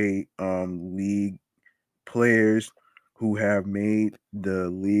 2K league players who have made the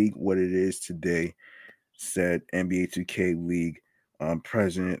league what it is today, said NBA 2K League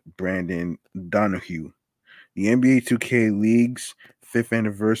President Brandon Donahue. The NBA 2K League's fifth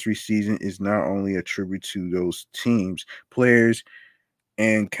anniversary season is not only a tribute to those teams, players,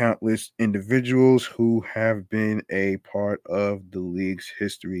 and countless individuals who have been a part of the league's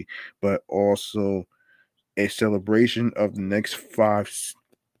history, but also a celebration of the next five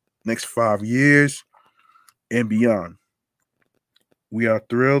years and beyond. We are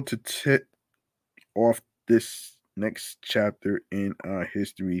thrilled to tip off this next chapter in our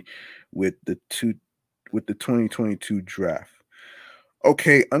history with the 2022 draft.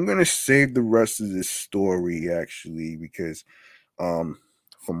 Okay, I'm gonna save the rest of this story actually because um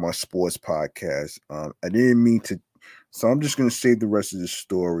for my sports podcast. I didn't mean to, so I'm just gonna save the rest of the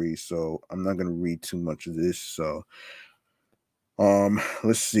story. So I'm not gonna read too much of this. So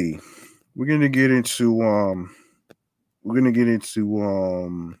let's see. We're gonna get into we're gonna get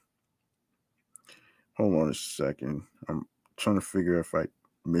into hold on a second. I'm trying to figure if I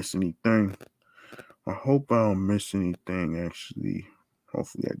miss anything. I hope I don't miss anything actually.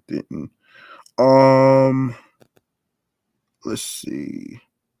 Hopefully I didn't. Let's see.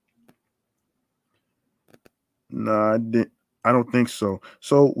 No, I didn't. I don't think so.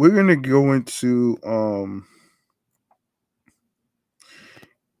 So we're gonna go into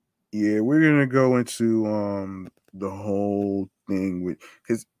yeah, we're gonna go into the whole thing with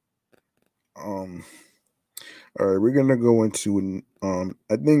because um all right, we're gonna go into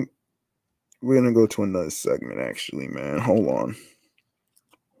I think we're gonna go to another segment actually, man. Hold on.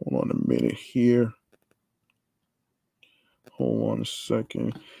 Hold on a minute here. Hold on a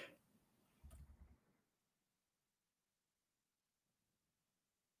second.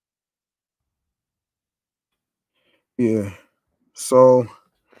 Yeah. So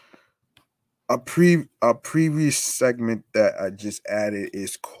a previous segment that I just added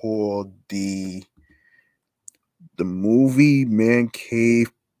is called the movie Man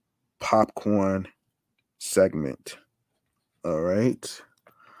Cave Popcorn segment. All right.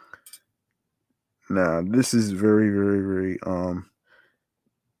 Now this is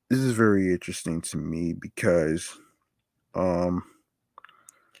this is very interesting to me because um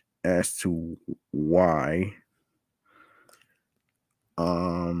as to why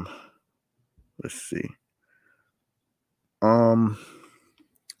um let's see. Um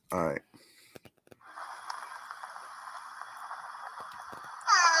all right.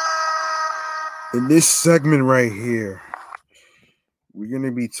 In this segment right here, we're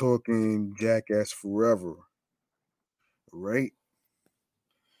gonna be talking Jackass Forever, right?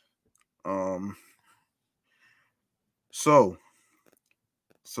 Um so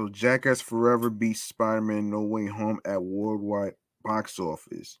so Jackass Forever beats Spider-Man No Way Home at worldwide box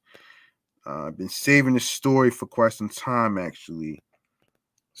office. I've been saving this story for quite some time actually.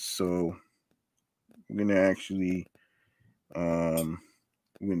 So we're gonna actually um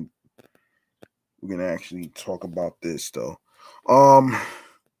we're gonna, we're gonna actually talk about this though. Um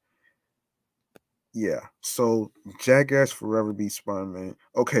yeah, so Jackass Forever beats Spider-Man.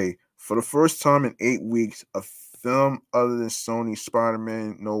 Okay, for the first time in 8 weeks, a film other than Sony's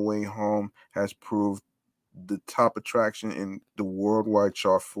Spider-Man No Way Home has proved the top attraction in the worldwide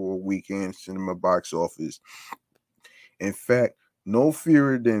chart for weekend cinema box office. In fact, no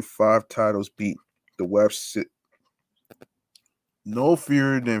fewer than five titles beat the web no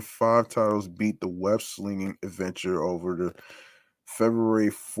fewer than five titles beat the web slinging adventure over the February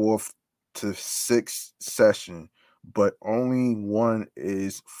 4th to 6th session, but only one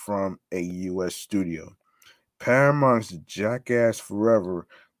is from a US studio. Paramount's Jackass Forever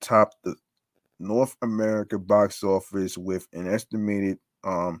topped the North America box office with an estimated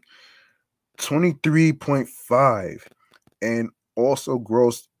 23.5 and also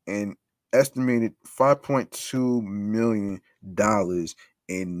grossed an estimated $5.2 million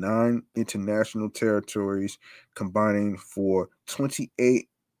in nine international territories, combining for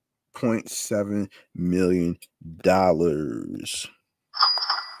 $28.7 million.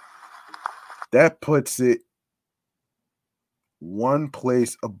 That puts it one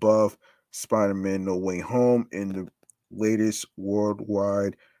place above Spider-Man No Way Home in the latest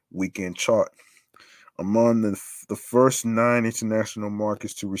worldwide weekend chart. Among the first nine international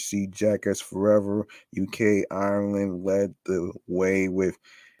markets to receive Jackass Forever, UK, Ireland led the way with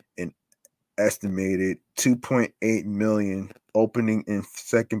an estimated 2.8 million, opening in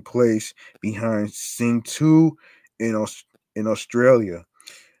second place behind Sing 2 in Australia.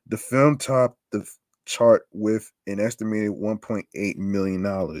 The film topped the chart with an estimated $1.8 million.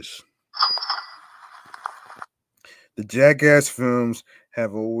 The Jackass films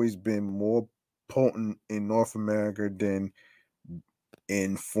have always been more potent in North America than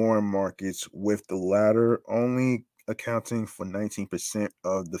in foreign markets, with the latter only accounting for 19%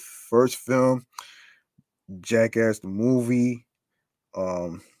 of the first film, Jackass the movie,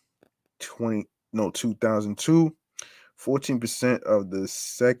 2002, 14% of the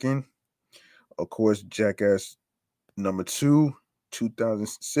second, of course, Jackass number 2,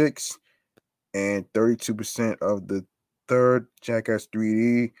 2006, and 32% of the third, Jackass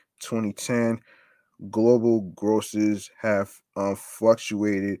 3D, 2010. Global grosses have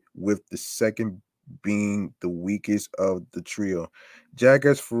fluctuated, with the second being the weakest of the trio.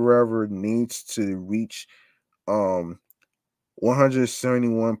 Jackass Forever needs to reach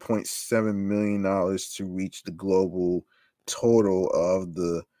 $171.7 million to reach the global total of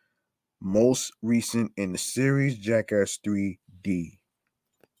the most recent in the series, Jackass 3D.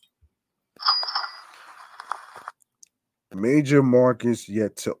 Major markets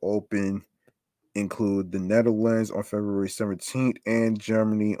yet to open include the Netherlands on February 17th and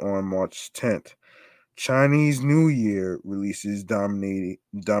Germany on March 10th. Chinese New Year releases dominate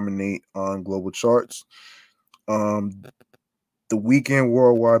on global charts. The weekend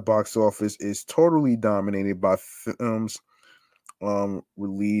worldwide box office is totally dominated by films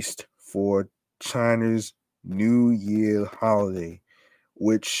released for China's New Year holiday,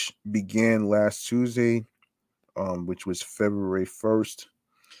 which began last Tuesday, which was February 1st.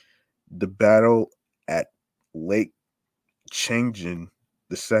 The battle at Lake Changjin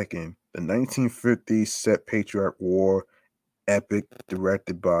II, the 1950s set patriot war epic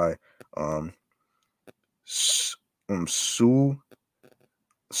directed by Sui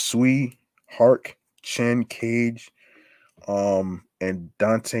Hark, Chen Cage, and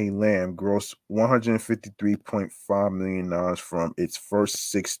Dante Lam, grossed $153.5 million from its first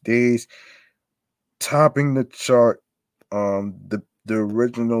 6 days, topping the chart. The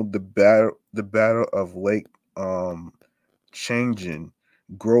original the battle of Lake Changjin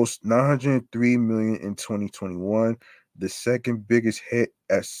grossed $903 million in 2021, the second biggest hit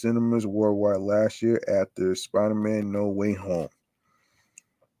at cinemas worldwide last year after Spider-Man No Way Home.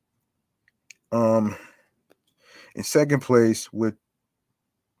 In second place with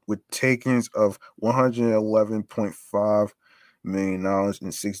takings of $111.5 million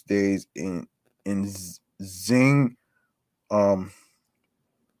in 6 days in Zing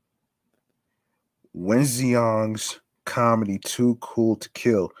Wenxiang's comedy Too Cool to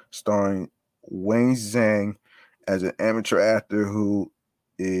Kill, starring Wei Zhang as an amateur actor who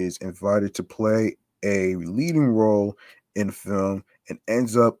is invited to play a leading role in the film and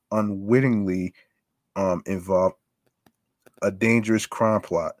ends up unwittingly involved a dangerous crime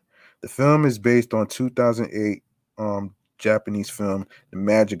plot. The film is based on 2008 Japanese film The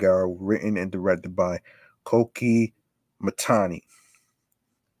Magic Hour, written and directed by Koki Matani.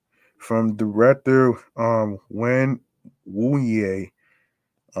 From director Wen Wuye,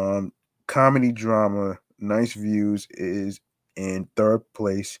 comedy drama Nice Views is in third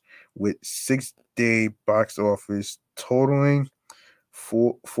place with 6-day box office totaling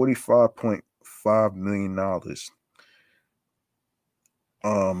 $45.5 million.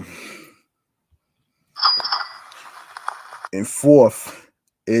 In fourth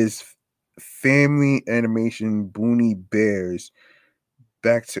is family animation Boonie Bears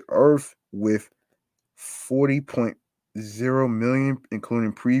Back to Earth with $40.0 million,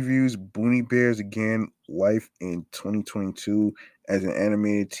 including previews. Boonie Bears Again life in 2022 as an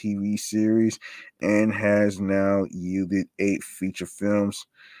animated TV series and has now yielded 8 feature films,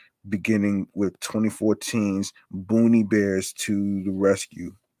 beginning with 2014's Boonie Bears to the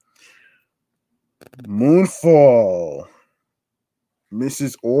Rescue. Moonfall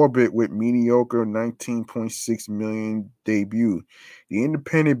misses orbit with mediocre $19.6 million debut. The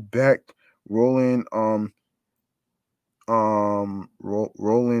independent backed Roland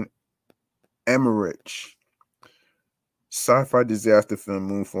Emmerich sci-fi disaster film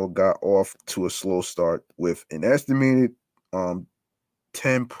Moonfall got off to a slow start with an estimated $10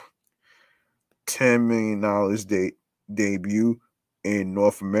 million debut in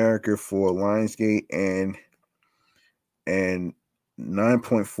North America for Lionsgate and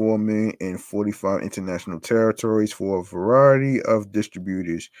 $9.4 million in 45 international territories for a variety of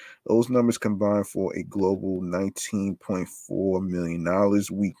distributors. Those numbers combined for a global $19.4 million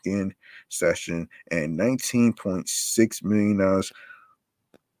weekend session and $19.6 million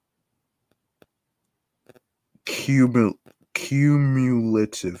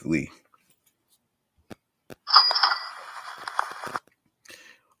cumulatively.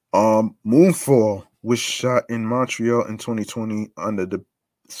 Moonfall was shot in Montreal in 2020 under the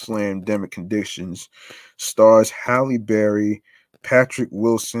slamdemic conditions. Stars Halle Berry, Patrick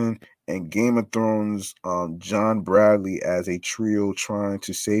Wilson, and Game of Thrones, John Bradley as a trio trying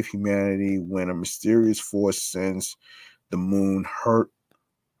to save humanity when a mysterious force sends the moon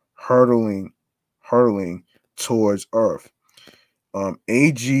hurtling towards Earth.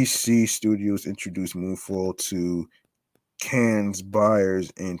 AGC Studios introduced Moonfall to Cannes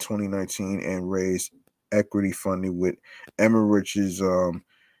buyers in 2019 and raised equity funding with Emmerich's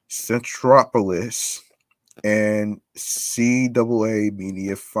Centropolis and CAA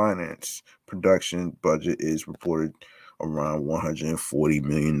Media Finance. Production budget is reported around $140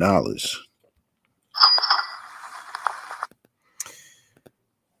 million.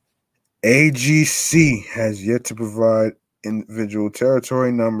 AGC has yet to provide individual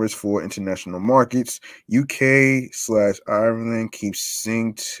territory numbers for international markets. UK/Ireland keeps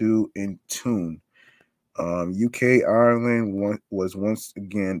Sing 2 in tune. UK Ireland was once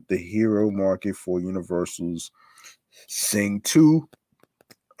again the hero market for Universal's Sing 2,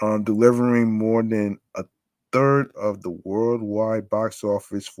 delivering more than a third of the worldwide box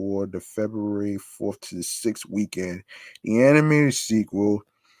office for the February 4th to the 6th weekend. The animated sequel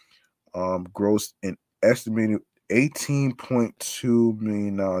grossed an estimated $18.2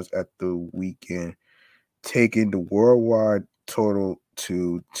 million at the weekend, taking the worldwide total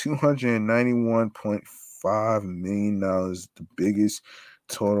to $291.5 million, the biggest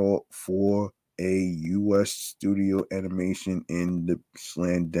total for a U.S. studio animation in the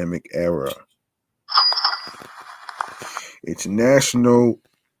pandemic era. International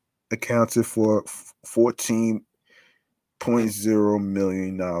accounted for $14.0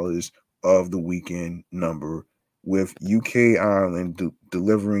 million of the weekend number, with UK Ireland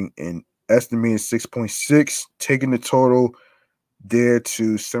delivering an estimated 6.6, taking the total there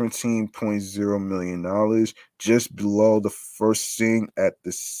to $17.0 million, just below the first Sing at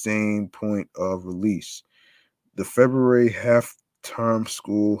the same point of release. The February half-term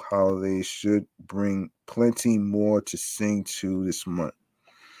school holiday should bring plenty more to Sing 2 this month.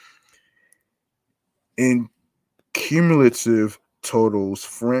 In cumulative totals,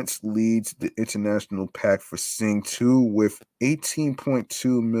 France leads the international pack for Sing 2 with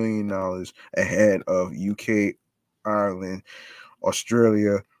 $18.2 million ahead of UK, Ireland,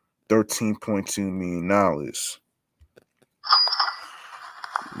 Australia, $13.2 million.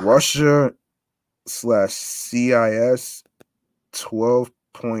 Russia/CIS,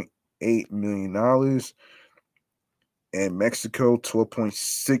 $12.8 million, and Mexico,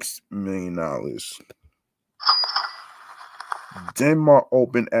 $12.6 million. Denmark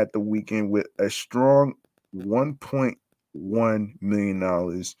opened at the weekend with a strong $1.1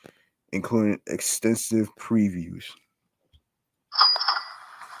 million, including extensive previews.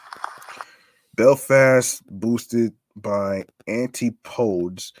 Belfast boosted by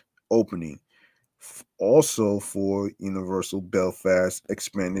Antipodes opening. Also for Universal, Belfast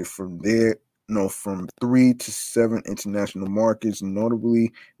expanded from 3 to 7 international markets,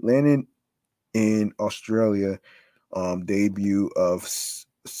 notably landing in Australia, debut of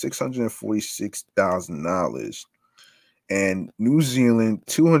 $646,000, and New Zealand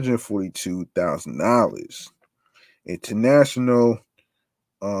 $242,000. International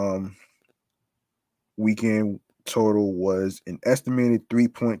weekend total was an estimated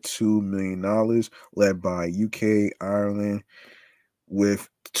 $3.2 million, led by UK Ireland with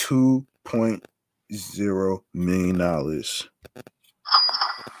 $2.0 million.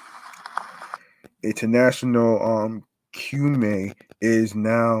 International QMA is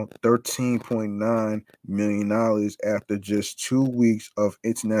now $13.9 million after just 2 weeks of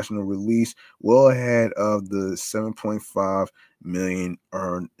international release, well ahead of the $7.5 million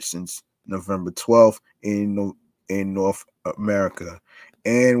earned since November 12th in North America,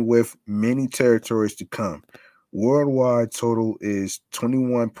 and with many territories to come. Worldwide total is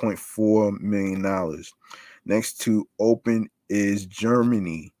 $21.4 million. Next to open is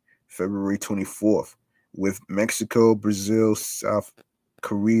Germany, February 24th, with Mexico, Brazil, South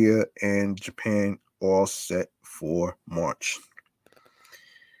Korea, and Japan all set for March.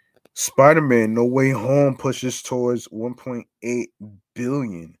 Spider-Man No Way Home pushes towards $1.8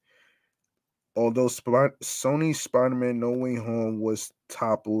 billion. Although Sony's Spider-Man No Way Home was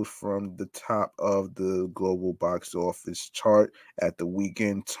toppled from the top of the global box office chart at the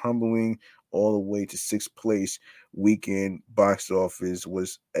weekend, tumbling all the way to 6th place, weekend box office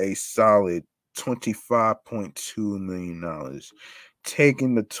was a solid $25.2 million,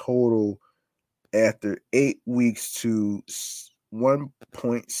 taking the total after 8 weeks to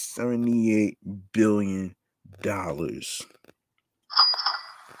 $1.78 billion.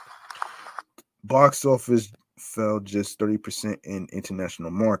 Box office fell just 30% in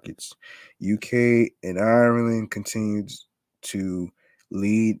international markets. UK and Ireland continued to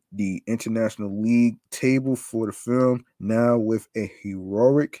lead the International League table for the film, now with a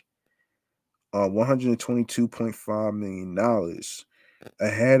heroic $122.5 million.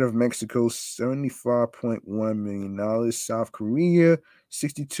 Ahead of Mexico's $75.1 million, South Korea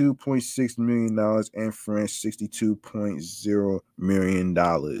 $62.6 million, and France $62.0 million.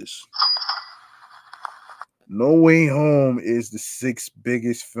 No Way Home is the sixth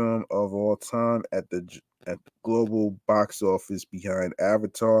biggest film of all time at the global box office, behind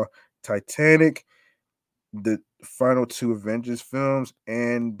Avatar, Titanic, the final two Avengers films,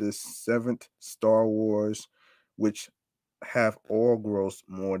 and the seventh Star Wars, which have all grossed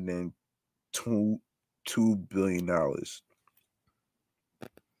more than $2 billion.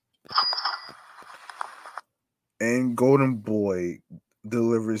 And Golden Boy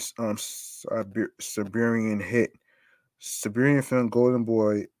delivers Siberian hit. Siberian film Golden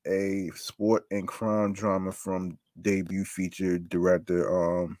Boy, a sport and crime drama from debut feature director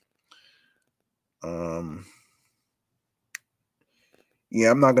I'm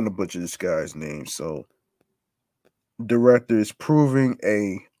not gonna butcher this guy's name. So director is proving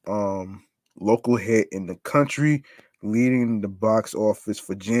a local hit in the country, leading the box office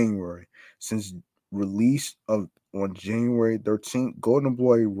for January. Since release of on January 13th, Golden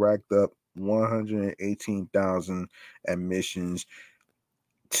Boy racked up 118,000 admissions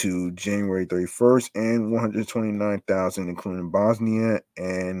to January 31st and 129,000, including Bosnia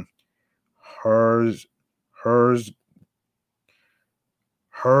and Hers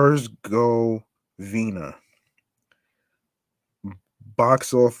Herzegovina.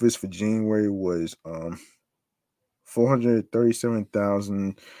 Box office for January was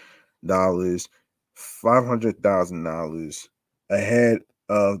 $437,000, $500,000 ahead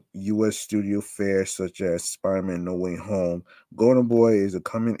of U.S. studio fares such as Spider-Man No Way Home. Golden Boy is a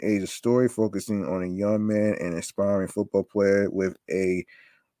coming-age story focusing on a young man and aspiring football player with a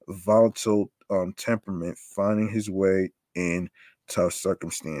volatile temperament finding his way in tough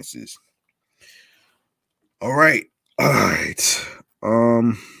circumstances. All right. All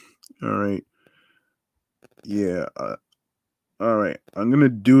right. Yeah. All right. I'm gonna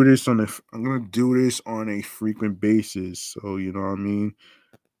do this on a frequent basis. So you know what I mean.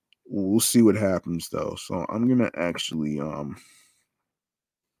 We'll see what happens though. So I'm gonna actually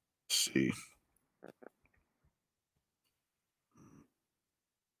see.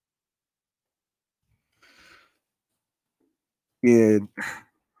 Yeah.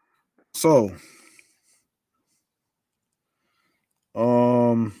 So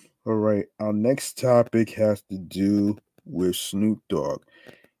all right. Our next topic has to do with Snoop Dogg.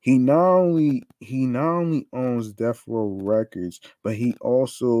 He not only owns Death Row Records, but he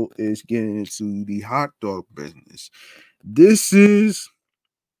also is getting into the hot dog business. This is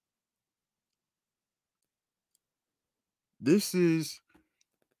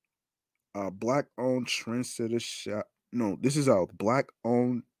a black owned trendsetter shop. No, this is our black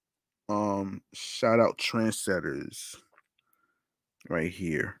owned shout out trendsetters right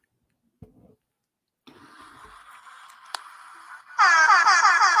here.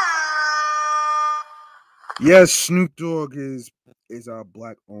 Yes, Snoop Dogg is our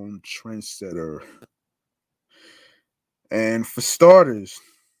black owned trendsetter. And for starters,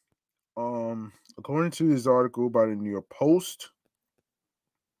 according to this article by the New York Post,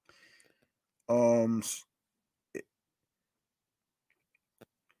 um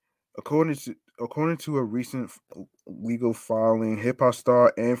according to a recent legal filing, hip hop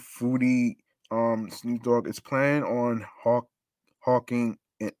star and foodie Snoop Dogg is planning on hawking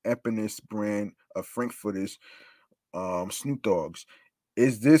an Eponus brand of Frankfurters Snoop Dogs.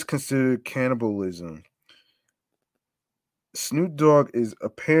 Is this considered cannibalism? Snoop Dogg is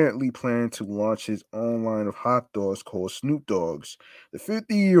apparently planning to launch his own line of hot dogs called Snoop Dogs. The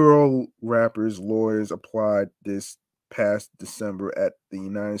 50-year-old rapper's lawyers applied this past December at the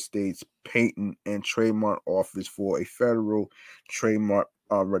United States Patent and Trademark Office for a federal trademark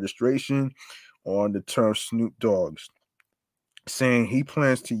registration on the term Snoop Dogs, saying he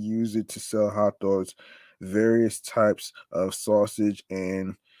plans to use it to sell hot dogs, various types of sausage,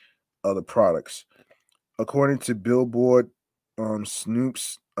 and other products. According to Billboard,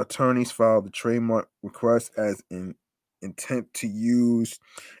 Snoop's attorneys filed the trademark request as an intent to use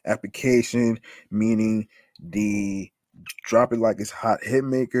application, meaning the Drop It Like It's Hot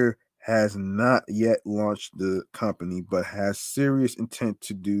hitmaker has not yet launched the company, but has serious intent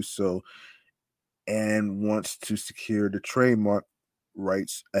to do so and wants to secure the trademark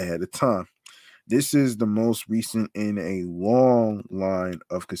rights ahead of time. This is the most recent in a long line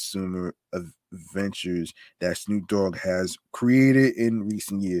of consumer ventures that Snoop Dogg has created in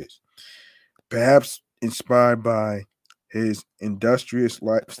recent years. Perhaps inspired by his industrious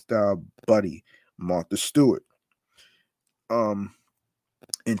lifestyle buddy, Martha Stewart.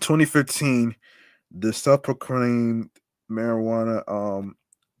 In 2015, the self-proclaimed marijuana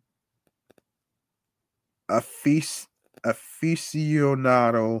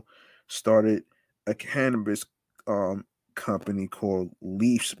aficionado started a cannabis um, company called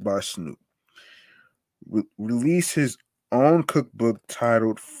Leafs by Snoop. Released his own cookbook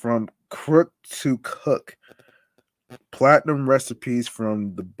titled From Crook to Cook: Platinum Recipes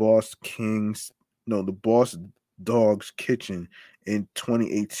from the Boss Dog's Kitchen in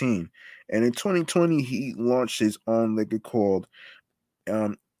 2018. And in 2020, he launched his own liquor called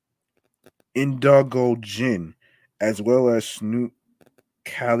um, Indigo Gin, as well as Snoop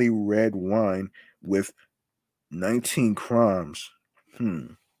Cali Red Wine with 19 Crimes.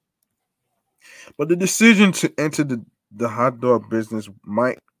 But the decision to enter the hot dog business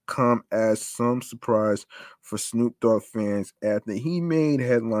might come as some surprise for Snoop Dogg fans after he made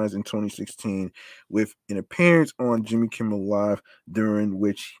headlines in 2016 with an appearance on Jimmy Kimmel Live, during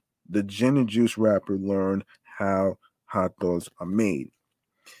which the gin and juice rapper learned how hot dogs are made.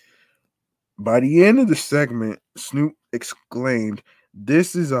 By the end of the segment, Snoop exclaimed,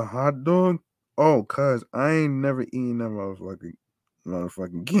 "This is a hot dog? Oh, cuz I ain't never eaten that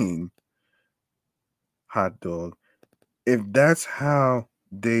motherfucking king hot dog. If that's how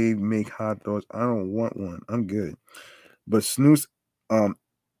they make hot dogs, I don't want one. I'm good." But Snoop's um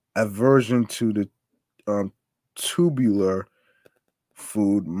aversion to the um tubular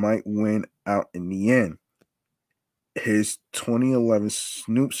food might win out in the end. His 2011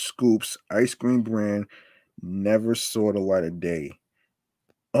 Snoop Scoops ice cream brand never saw the light of day.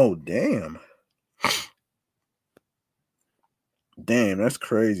 Oh, damn. Damn, that's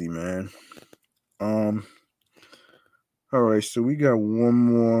crazy, man. Um all right, so we got one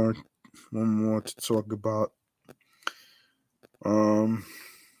more to talk about.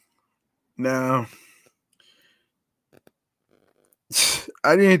 Now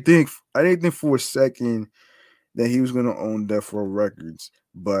I didn't think for a second that he was gonna own Death Row Records,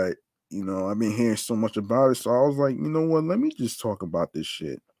 but I've been hearing so much about it, so I was like, you know what? Let me just talk about this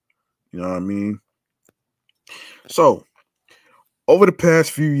shit. You know what I mean? So over the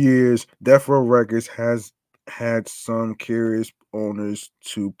past few years, Death Row Records has had some curious owners,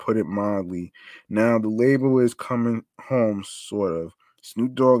 to put it mildly. Now the label is coming home, sort of.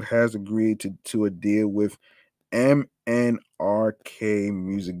 Snoop Dogg has agreed to a deal with MNRK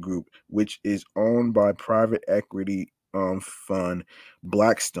Music Group, which is owned by private equity fund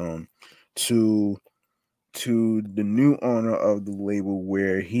Blackstone, to the new owner of the label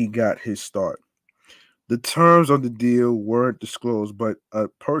where he got his start. The terms of the deal weren't disclosed, but a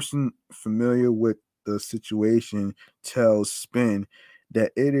person familiar with the situation tells Spin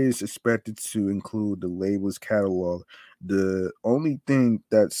that it is expected to include the label's catalog. The only thing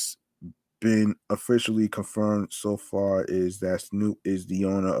that's been officially confirmed so far is that Snoop is the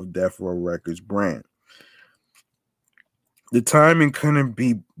owner of Death Row Records brand. The timing couldn't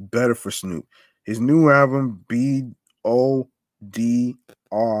be better for Snoop. His new album, BODR,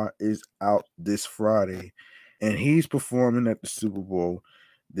 is out this Friday, and he's performing at the Super Bowl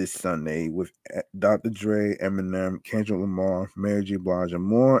this Sunday with Dr. Dre, Eminem, Kendrick Lamar, Mary J. Blige, and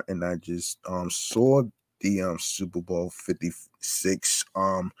more. And I just saw the Super Bowl 56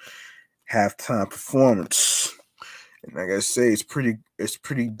 halftime performance, and like I say, it's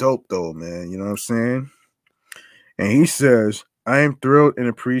pretty dope though, man. You know what I'm saying? And he says, "I am thrilled and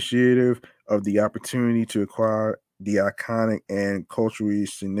appreciative of the opportunity to acquire the iconic and culturally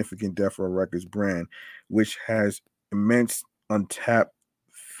significant Death Row Records brand, which has immense untapped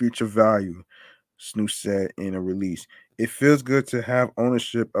future value," Snoop said in a release. "It feels good to have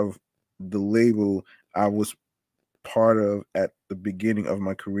ownership of the label I was part of at the beginning of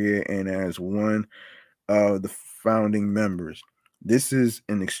my career and as one of the founding members. This is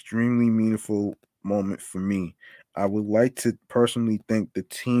an extremely meaningful moment for me. I would like to personally thank the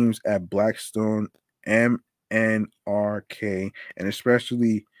teams at Blackstone, MNRK, and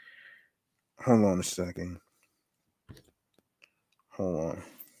especially, hold on a second. Hold on.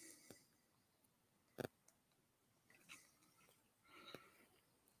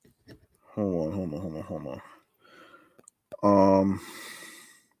 Hold on. Um,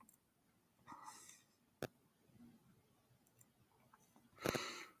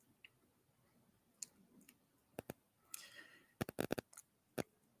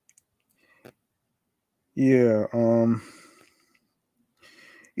 yeah,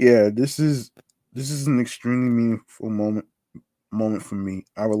 yeah, this is an extremely meaningful moment for me.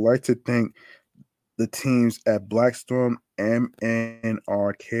 I would like to thank the teams at Blackstone,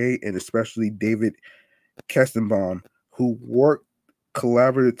 MNRK, and especially David Kestenbaum, who worked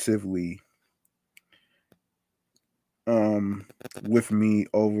collaboratively with me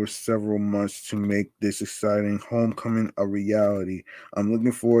over several months to make this exciting homecoming a reality. I'm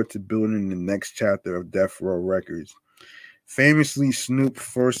looking forward to building the next chapter of Death Row Records. Famously, Snoop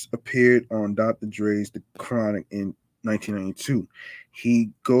first appeared on Dr. Dre's The Chronic in 1992.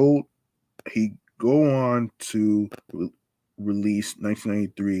 He go on to release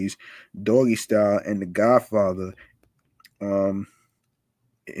 1993's Doggy Style and The Godfather um,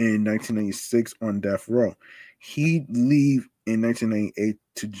 in 1996 on Death Row. He'd leave in 1998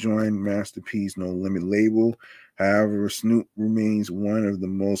 to join Master P's No Limit label. However, Snoop remains one of the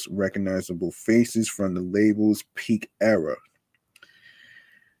most recognizable faces from the label's peak era.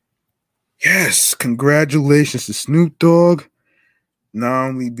 Yes, congratulations to Snoop Dogg, not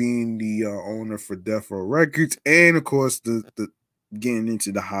only being the owner for Death Row Records, and of course the getting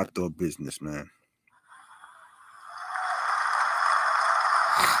into the hot dog business, man.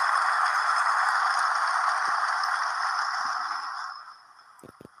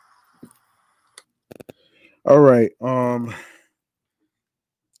 All right, I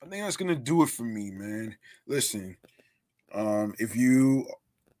think that's gonna do it for me, man. Listen, if you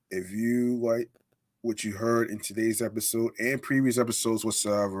like what you heard in today's episode and previous episodes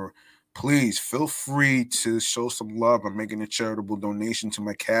whatsoever, please feel free to show some love by making a charitable donation to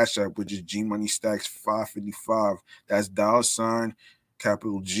my Cash App, which is G Money Stacks 555. That's $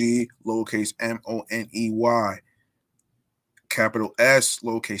 capital G, lowercase MONEY, capital S,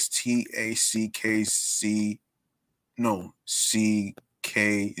 lowercase TACKZ, no,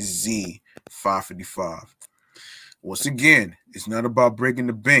 CKZ 555. Once again, it's not about breaking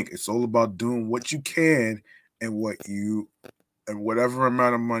the bank. It's all about doing what you can and whatever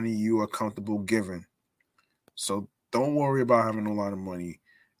amount of money you are comfortable giving. So don't worry about having a lot of money.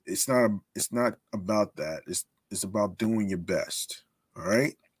 It's not about that. It's about doing your best. All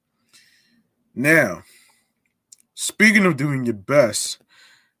right? Now, speaking of doing your best,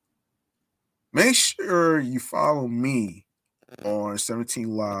 make sure you follow me on 17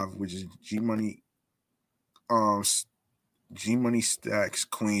 Live, which is G Money Stacks,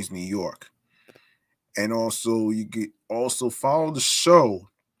 Queens, New York. And also you get follow the show.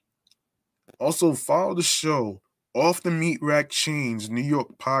 Also follow the show Off the Meat Rack Chains New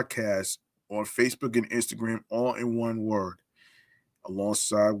York podcast on Facebook and Instagram, all in one word,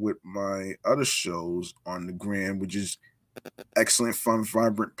 alongside with my other shows on the gram, which is Excellent Fun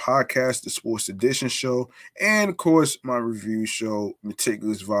Vibrant Podcast, the Sports Edition show, and of course my review show,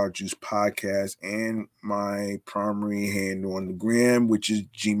 Meticulous Vibe Juice Podcast, and my primary handle on the gram, which is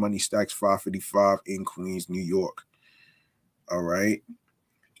G Money Stacks 555 in Queens, New York. All right.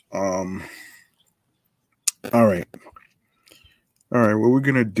 All right. What we're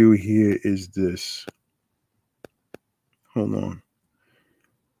gonna do here is this. Hold on.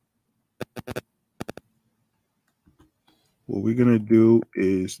 What we're gonna do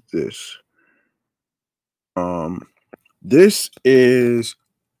is this. This is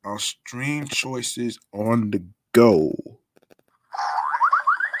our stream choices on the go.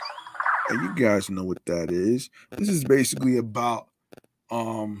 And you guys know what that is. This is basically about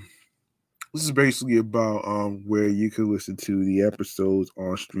where you can listen to the episodes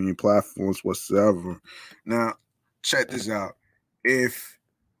on streaming platforms whatsoever. Now, check this out. If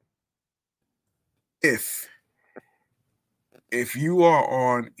you are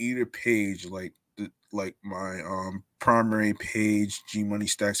on either page, like my primary page, G Money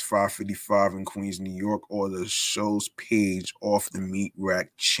Stacks 555 in Queens, New York, or the show's page, Off the Meat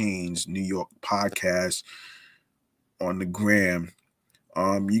Rack Chains New York podcast on the gram,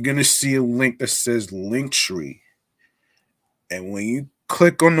 you're gonna see a link that says Linktree. And when you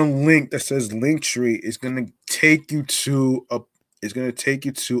click on the link that says Linktree, it's gonna take you to a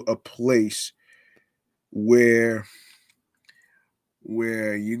place where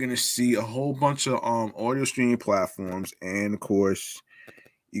you're gonna see a whole bunch of audio streaming platforms, and of course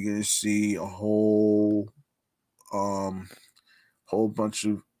you're gonna see a whole bunch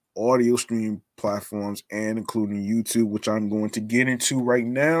of audio streaming platforms, and including YouTube, which I'm going to get into right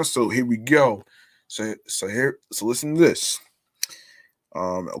now. So here we go. So listen to this.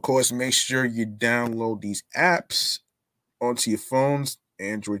 Of course, make sure you download these apps onto your phones,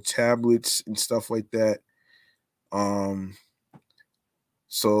 Android tablets, and stuff like that.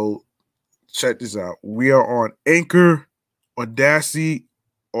 So check this out. We are on Anchor, Audacity,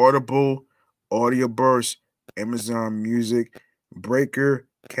 Audible, Audio Burst, Amazon Music, Breaker,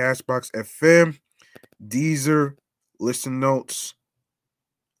 Castbox FM, Deezer, Listen Notes,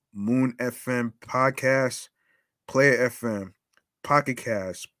 Moon FM Podcast, Player FM, Pocket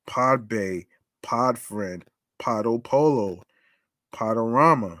Cast, Podbay, Podfriend, Podo Polo,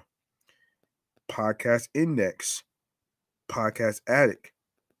 Podorama, Podcast Index, Podcast Addict,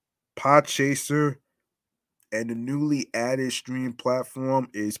 Podchaser, and the newly added stream platform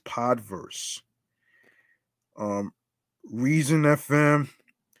is Podverse. Reason FM,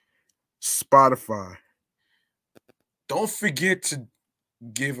 Spotify. Don't forget to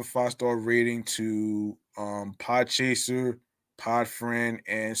give a 5-star rating to Podchaser, Podfriend,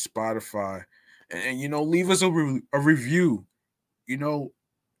 and Spotify. And leave us a review.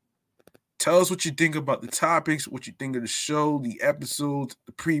 Tell us what you think about the topics, what you think of the show, the episodes,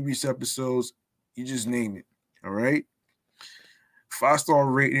 the previous episodes. You just name it. All right? 5-star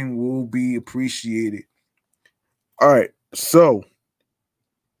rating will be appreciated. All right. So,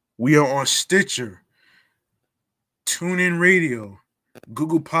 we are on Stitcher, TuneIn Radio,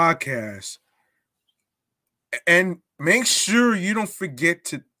 Google Podcasts. And make sure you don't forget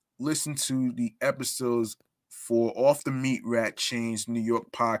to listen to the episodes for Off the Meat Rat Chains New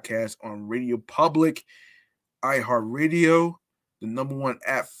York podcast on Radio Public, iHeartRadio, the #1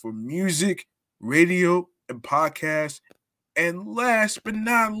 app for music, radio, and podcasts. And last but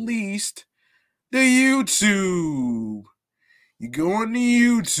not least, the YouTube. You go on the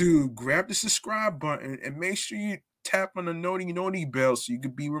YouTube, grab the subscribe button, and make sure you tap on the noti bell so you can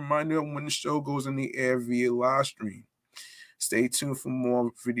be reminded of when the show goes in the air via live stream. Stay tuned for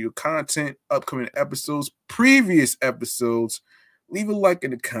more video content, upcoming episodes, previous episodes. Leave a like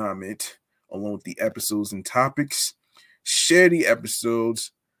and a comment along with the episodes and topics. Share the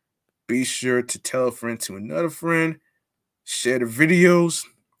episodes. Be sure to tell a friend to another friend. Share the videos.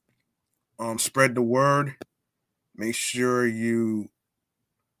 Spread the word. Make sure you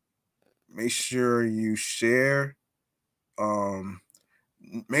share.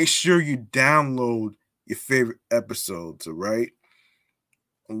 Make sure you download your favorite episodes, all right?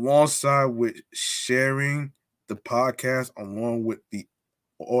 Alongside with sharing the podcast along with the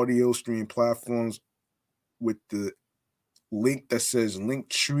audio stream platforms with the link that says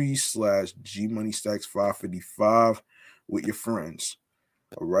Linktree/GMoneyStacks555 with your friends.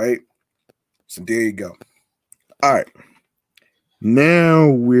 All right. So there you go. All right. Now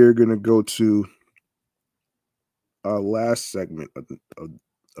we're going to go to our last segment of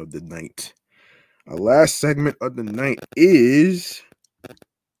the night. Our last segment of the night is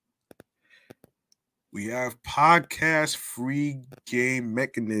we have podcast free game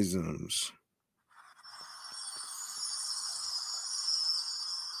mechanisms.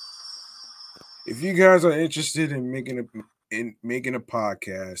 If you guys are interested in making a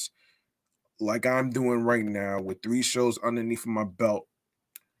podcast like I'm doing right now with 3 shows underneath my belt,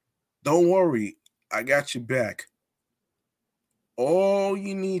 don't worry, I got your back. All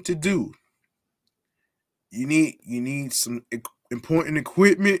you need to do, you need some important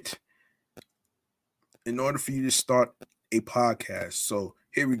equipment in order for you to start a podcast. So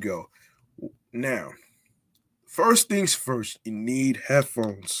here we go. Now, first things first, you need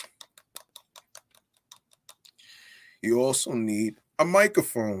headphones. You also need a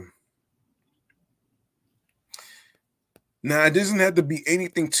microphone. Now, it doesn't have to be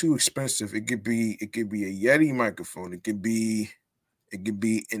anything too expensive. It could be a Yeti microphone. It could be an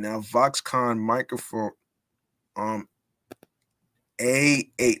Voxcon microphone,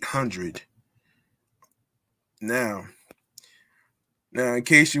 A800. Now, in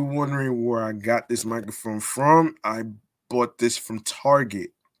case you're wondering where I got this microphone from, I bought this from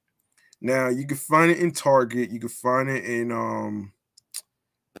Target. Now, you can find it in Target. You can find it in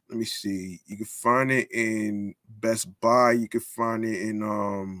let me see. You can find it in Best Buy. You can find it in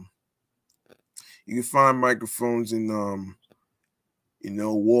you can find microphones in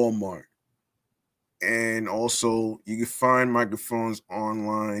Walmart. And also you can find microphones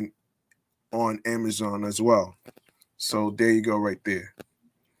online on Amazon as well. So there you go right there.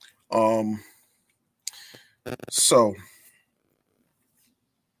 So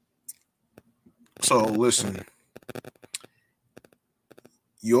listen.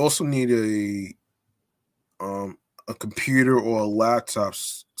 You also need a computer or a laptop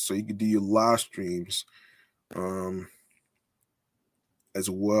so you can do your live streams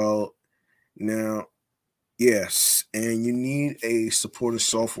as well. Now, yes, and you need a supported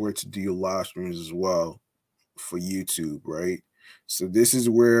software to do your live streams as well for YouTube, right? So this is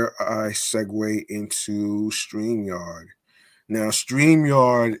where I segue into StreamYard. Now,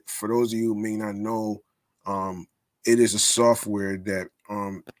 StreamYard, for those of you who may not know, it is a software that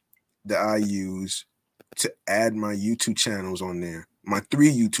I use to add my YouTube channels on there, my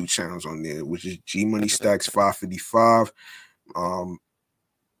 3 YouTube channels on there, which is G Money Stacks 555,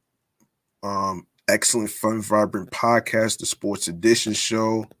 Excellent Fun Vibrant Podcast, the Sports Edition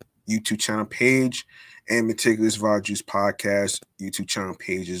Show YouTube channel page, and Meticulous Vibe Juice Podcast YouTube channel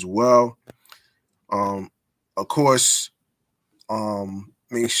page as well. Of course,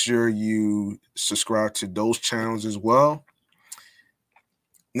 make sure you subscribe to those channels as well.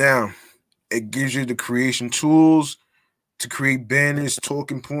 Now, it gives you the creation tools to create banners,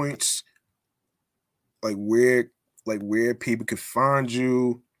 talking points, like where people can find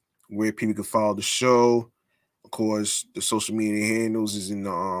you, where people can follow the show. Of course, the social media handles is in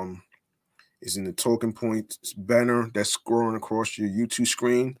the talking points banner that's scrolling across your YouTube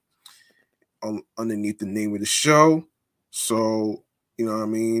screen underneath the name of the show. So, you know what I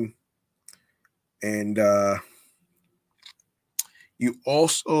mean? And you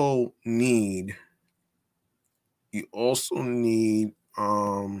also need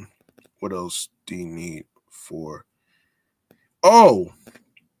what else do you need for? Oh,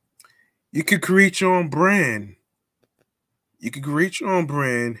 you could create your own brand.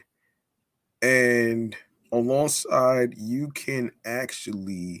 And alongside you can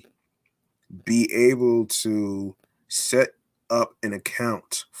actually be able to set up an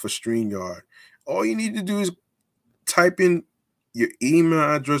account for StreamYard. All you need to do is type in your email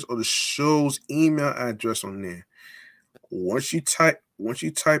address or the show's email address on there. Once you type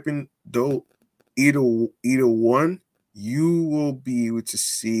in either one, you will be able to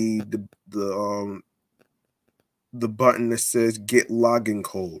see the button that says get login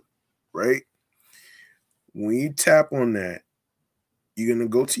code, right? When you tap on that, you're gonna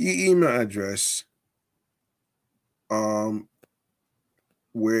go to your email address,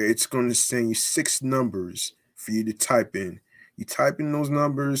 where it's going to send you 6 numbers for you to type in. You type in those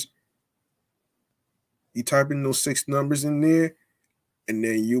numbers. You type in those 6 numbers in there, and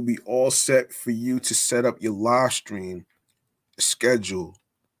then you'll be all set for you to set up your live stream schedule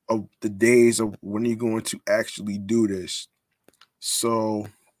of the days of when you're going to actually do this. So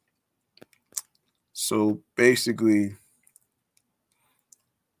basically,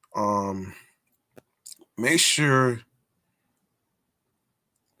 make sure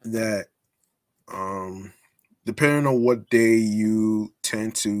that depending on what day you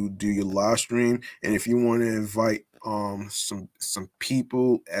tend to do your live stream, and if you want to invite some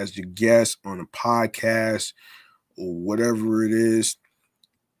people as your guests on a podcast or whatever it is,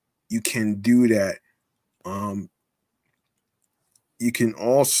 you can do that. You can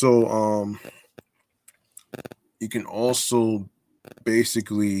also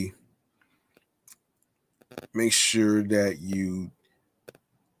basically make sure that you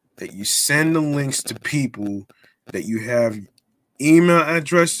send the links to people that you have email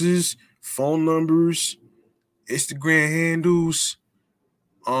addresses, phone numbers, Instagram handles,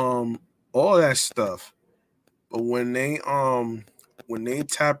 all that stuff. But when they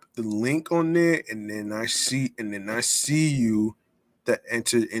tap the link on there, and then I see you that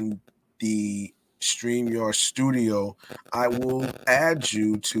entered in the StreamYard studio, I will add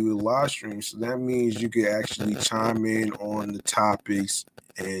you to the live stream. So that means you can actually chime in on the topics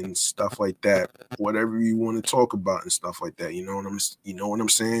and stuff like that, whatever you want to talk about and stuff like that. You know what I'm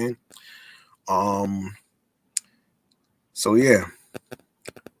saying? So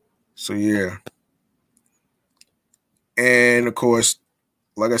yeah. And of course,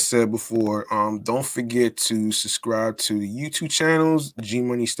 like I said before, don't forget to subscribe to the YouTube channels, G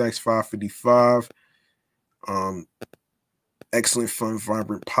Money Stacks 555, Excellent Fun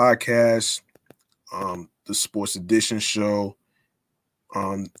Vibrant Podcast, the Sports Edition show,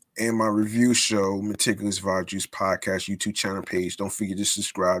 and my review show, Meticulous Vibe Juice Podcast YouTube channel page. Don't forget to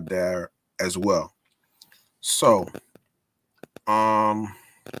subscribe there as well. So,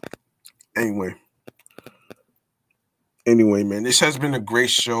 anyway, man, this has been a great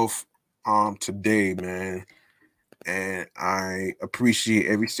show today, man. And I appreciate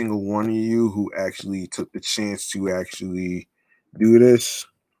every single one of you who actually took the chance to actually do this.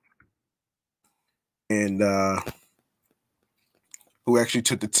 And who actually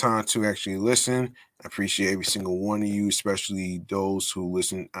took the time to actually listen. I appreciate every single one of you, especially those who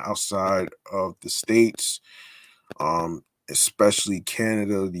listen outside of the States, especially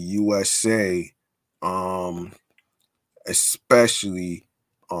Canada, the USA, especially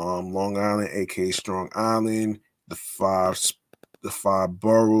Long Island, aka Strong Island, the five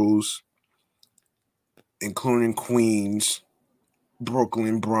boroughs, including Queens,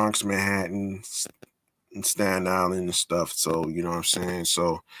 Brooklyn, Bronx, Manhattan, and Staten Island and stuff. So you know what I'm saying.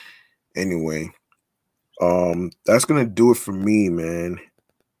 So anyway, that's gonna do it for me, man.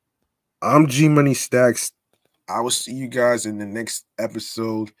 I'm G Money Stacks. I will see you guys in the next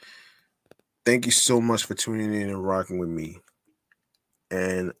episode. Thank you so much for tuning in and rocking with me.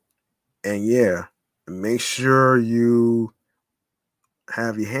 And yeah, make sure you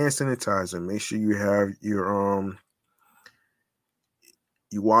have your hand sanitizer. Make sure you have your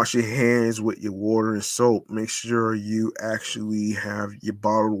you wash your hands with your water and soap. Make sure you actually have your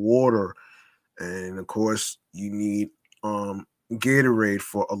bottled water. And of course, you need Gatorade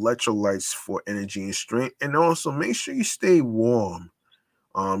for electrolytes for energy and strength. And also make sure you stay warm.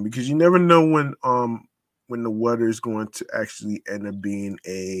 Because you never know when the weather is going to actually end up being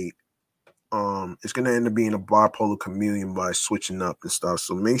it's going to end up being a bipolar chameleon by switching up and stuff.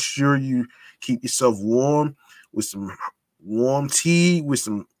 So make sure you keep yourself warm with some warm tea with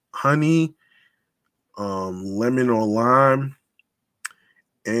some honey, lemon or lime.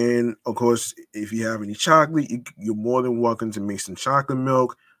 And of course, if you have any chocolate, you're more than welcome to make some chocolate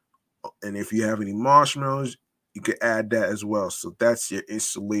milk. And if you have any marshmallows, you can add that as well. So that's your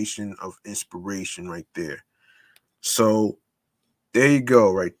installation of inspiration right there. So there you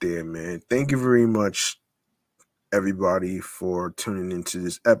go, right there, man. Thank you very much, everybody, for tuning into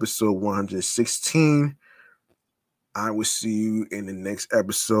this episode 116. I will see you in the next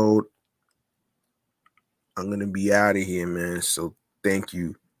episode. I'm going to be out of here, man. So thank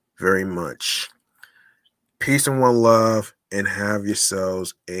you very much. Peace and one love, and have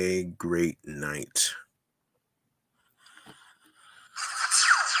yourselves a great night.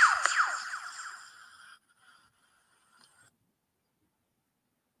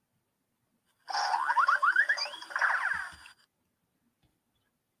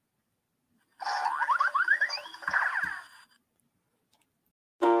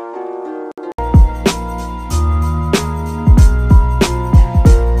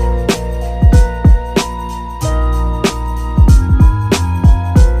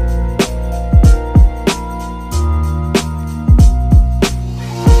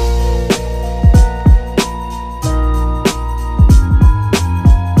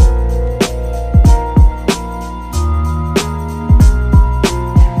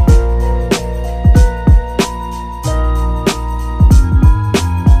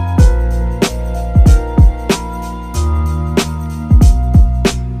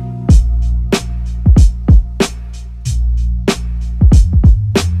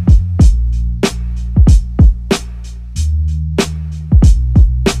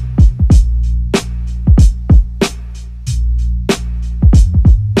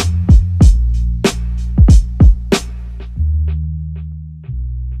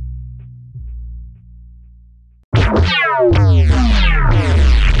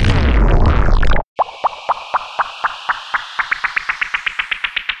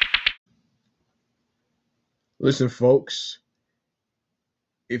 Listen, folks,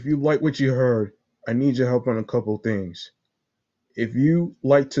 if you like what you heard, I need your help on a couple things. If you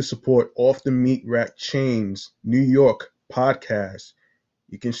like to support Off the Meat Rack Chains New York podcast,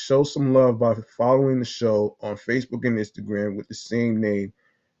 you can show some love by following the show on Facebook and Instagram with the same name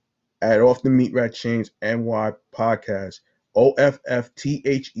at Off the Meat Rack Chains NY podcast.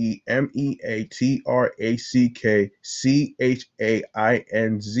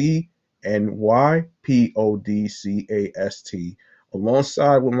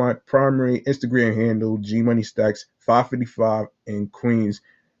 alongside with my primary Instagram handle, G Money Stacks 555 in Queens,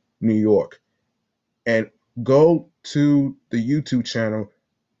 New York. And go to the YouTube channel,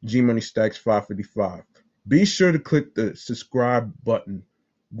 G Money Stacks 555. Be sure to click the subscribe button.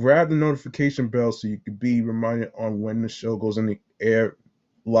 Grab the notification bell so you can be reminded on when the show goes on the air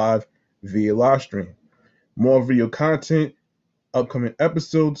live via live stream. More video content, upcoming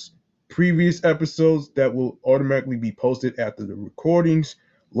episodes, previous episodes that will automatically be posted after the recordings.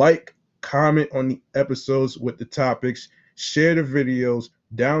 Like, comment on the episodes with the topics, share the videos,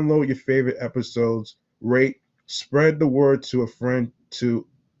 download your favorite episodes, rate, spread the word to a friend, to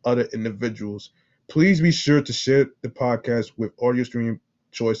other individuals. Please be sure to share the podcast with audio streaming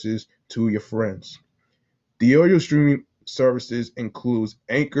choices to your friends. The audio streaming services includes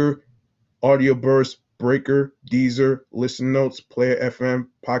Anchor, Audio Burst, Breaker, Deezer, Listen Notes, Player FM,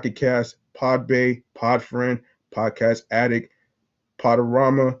 Pocket Cast, Podbay, Podfriend, Podcast Addict,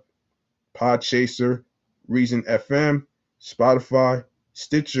 Podorama, Podchaser, Reason FM, Spotify,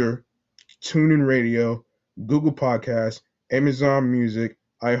 Stitcher, TuneIn Radio, Google Podcasts, Amazon Music,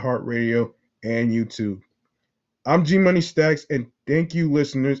 iHeartRadio, and YouTube. I'm G Money Stacks, and thank you,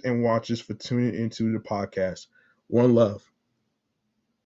 listeners and watchers, for tuning into the podcast. One love.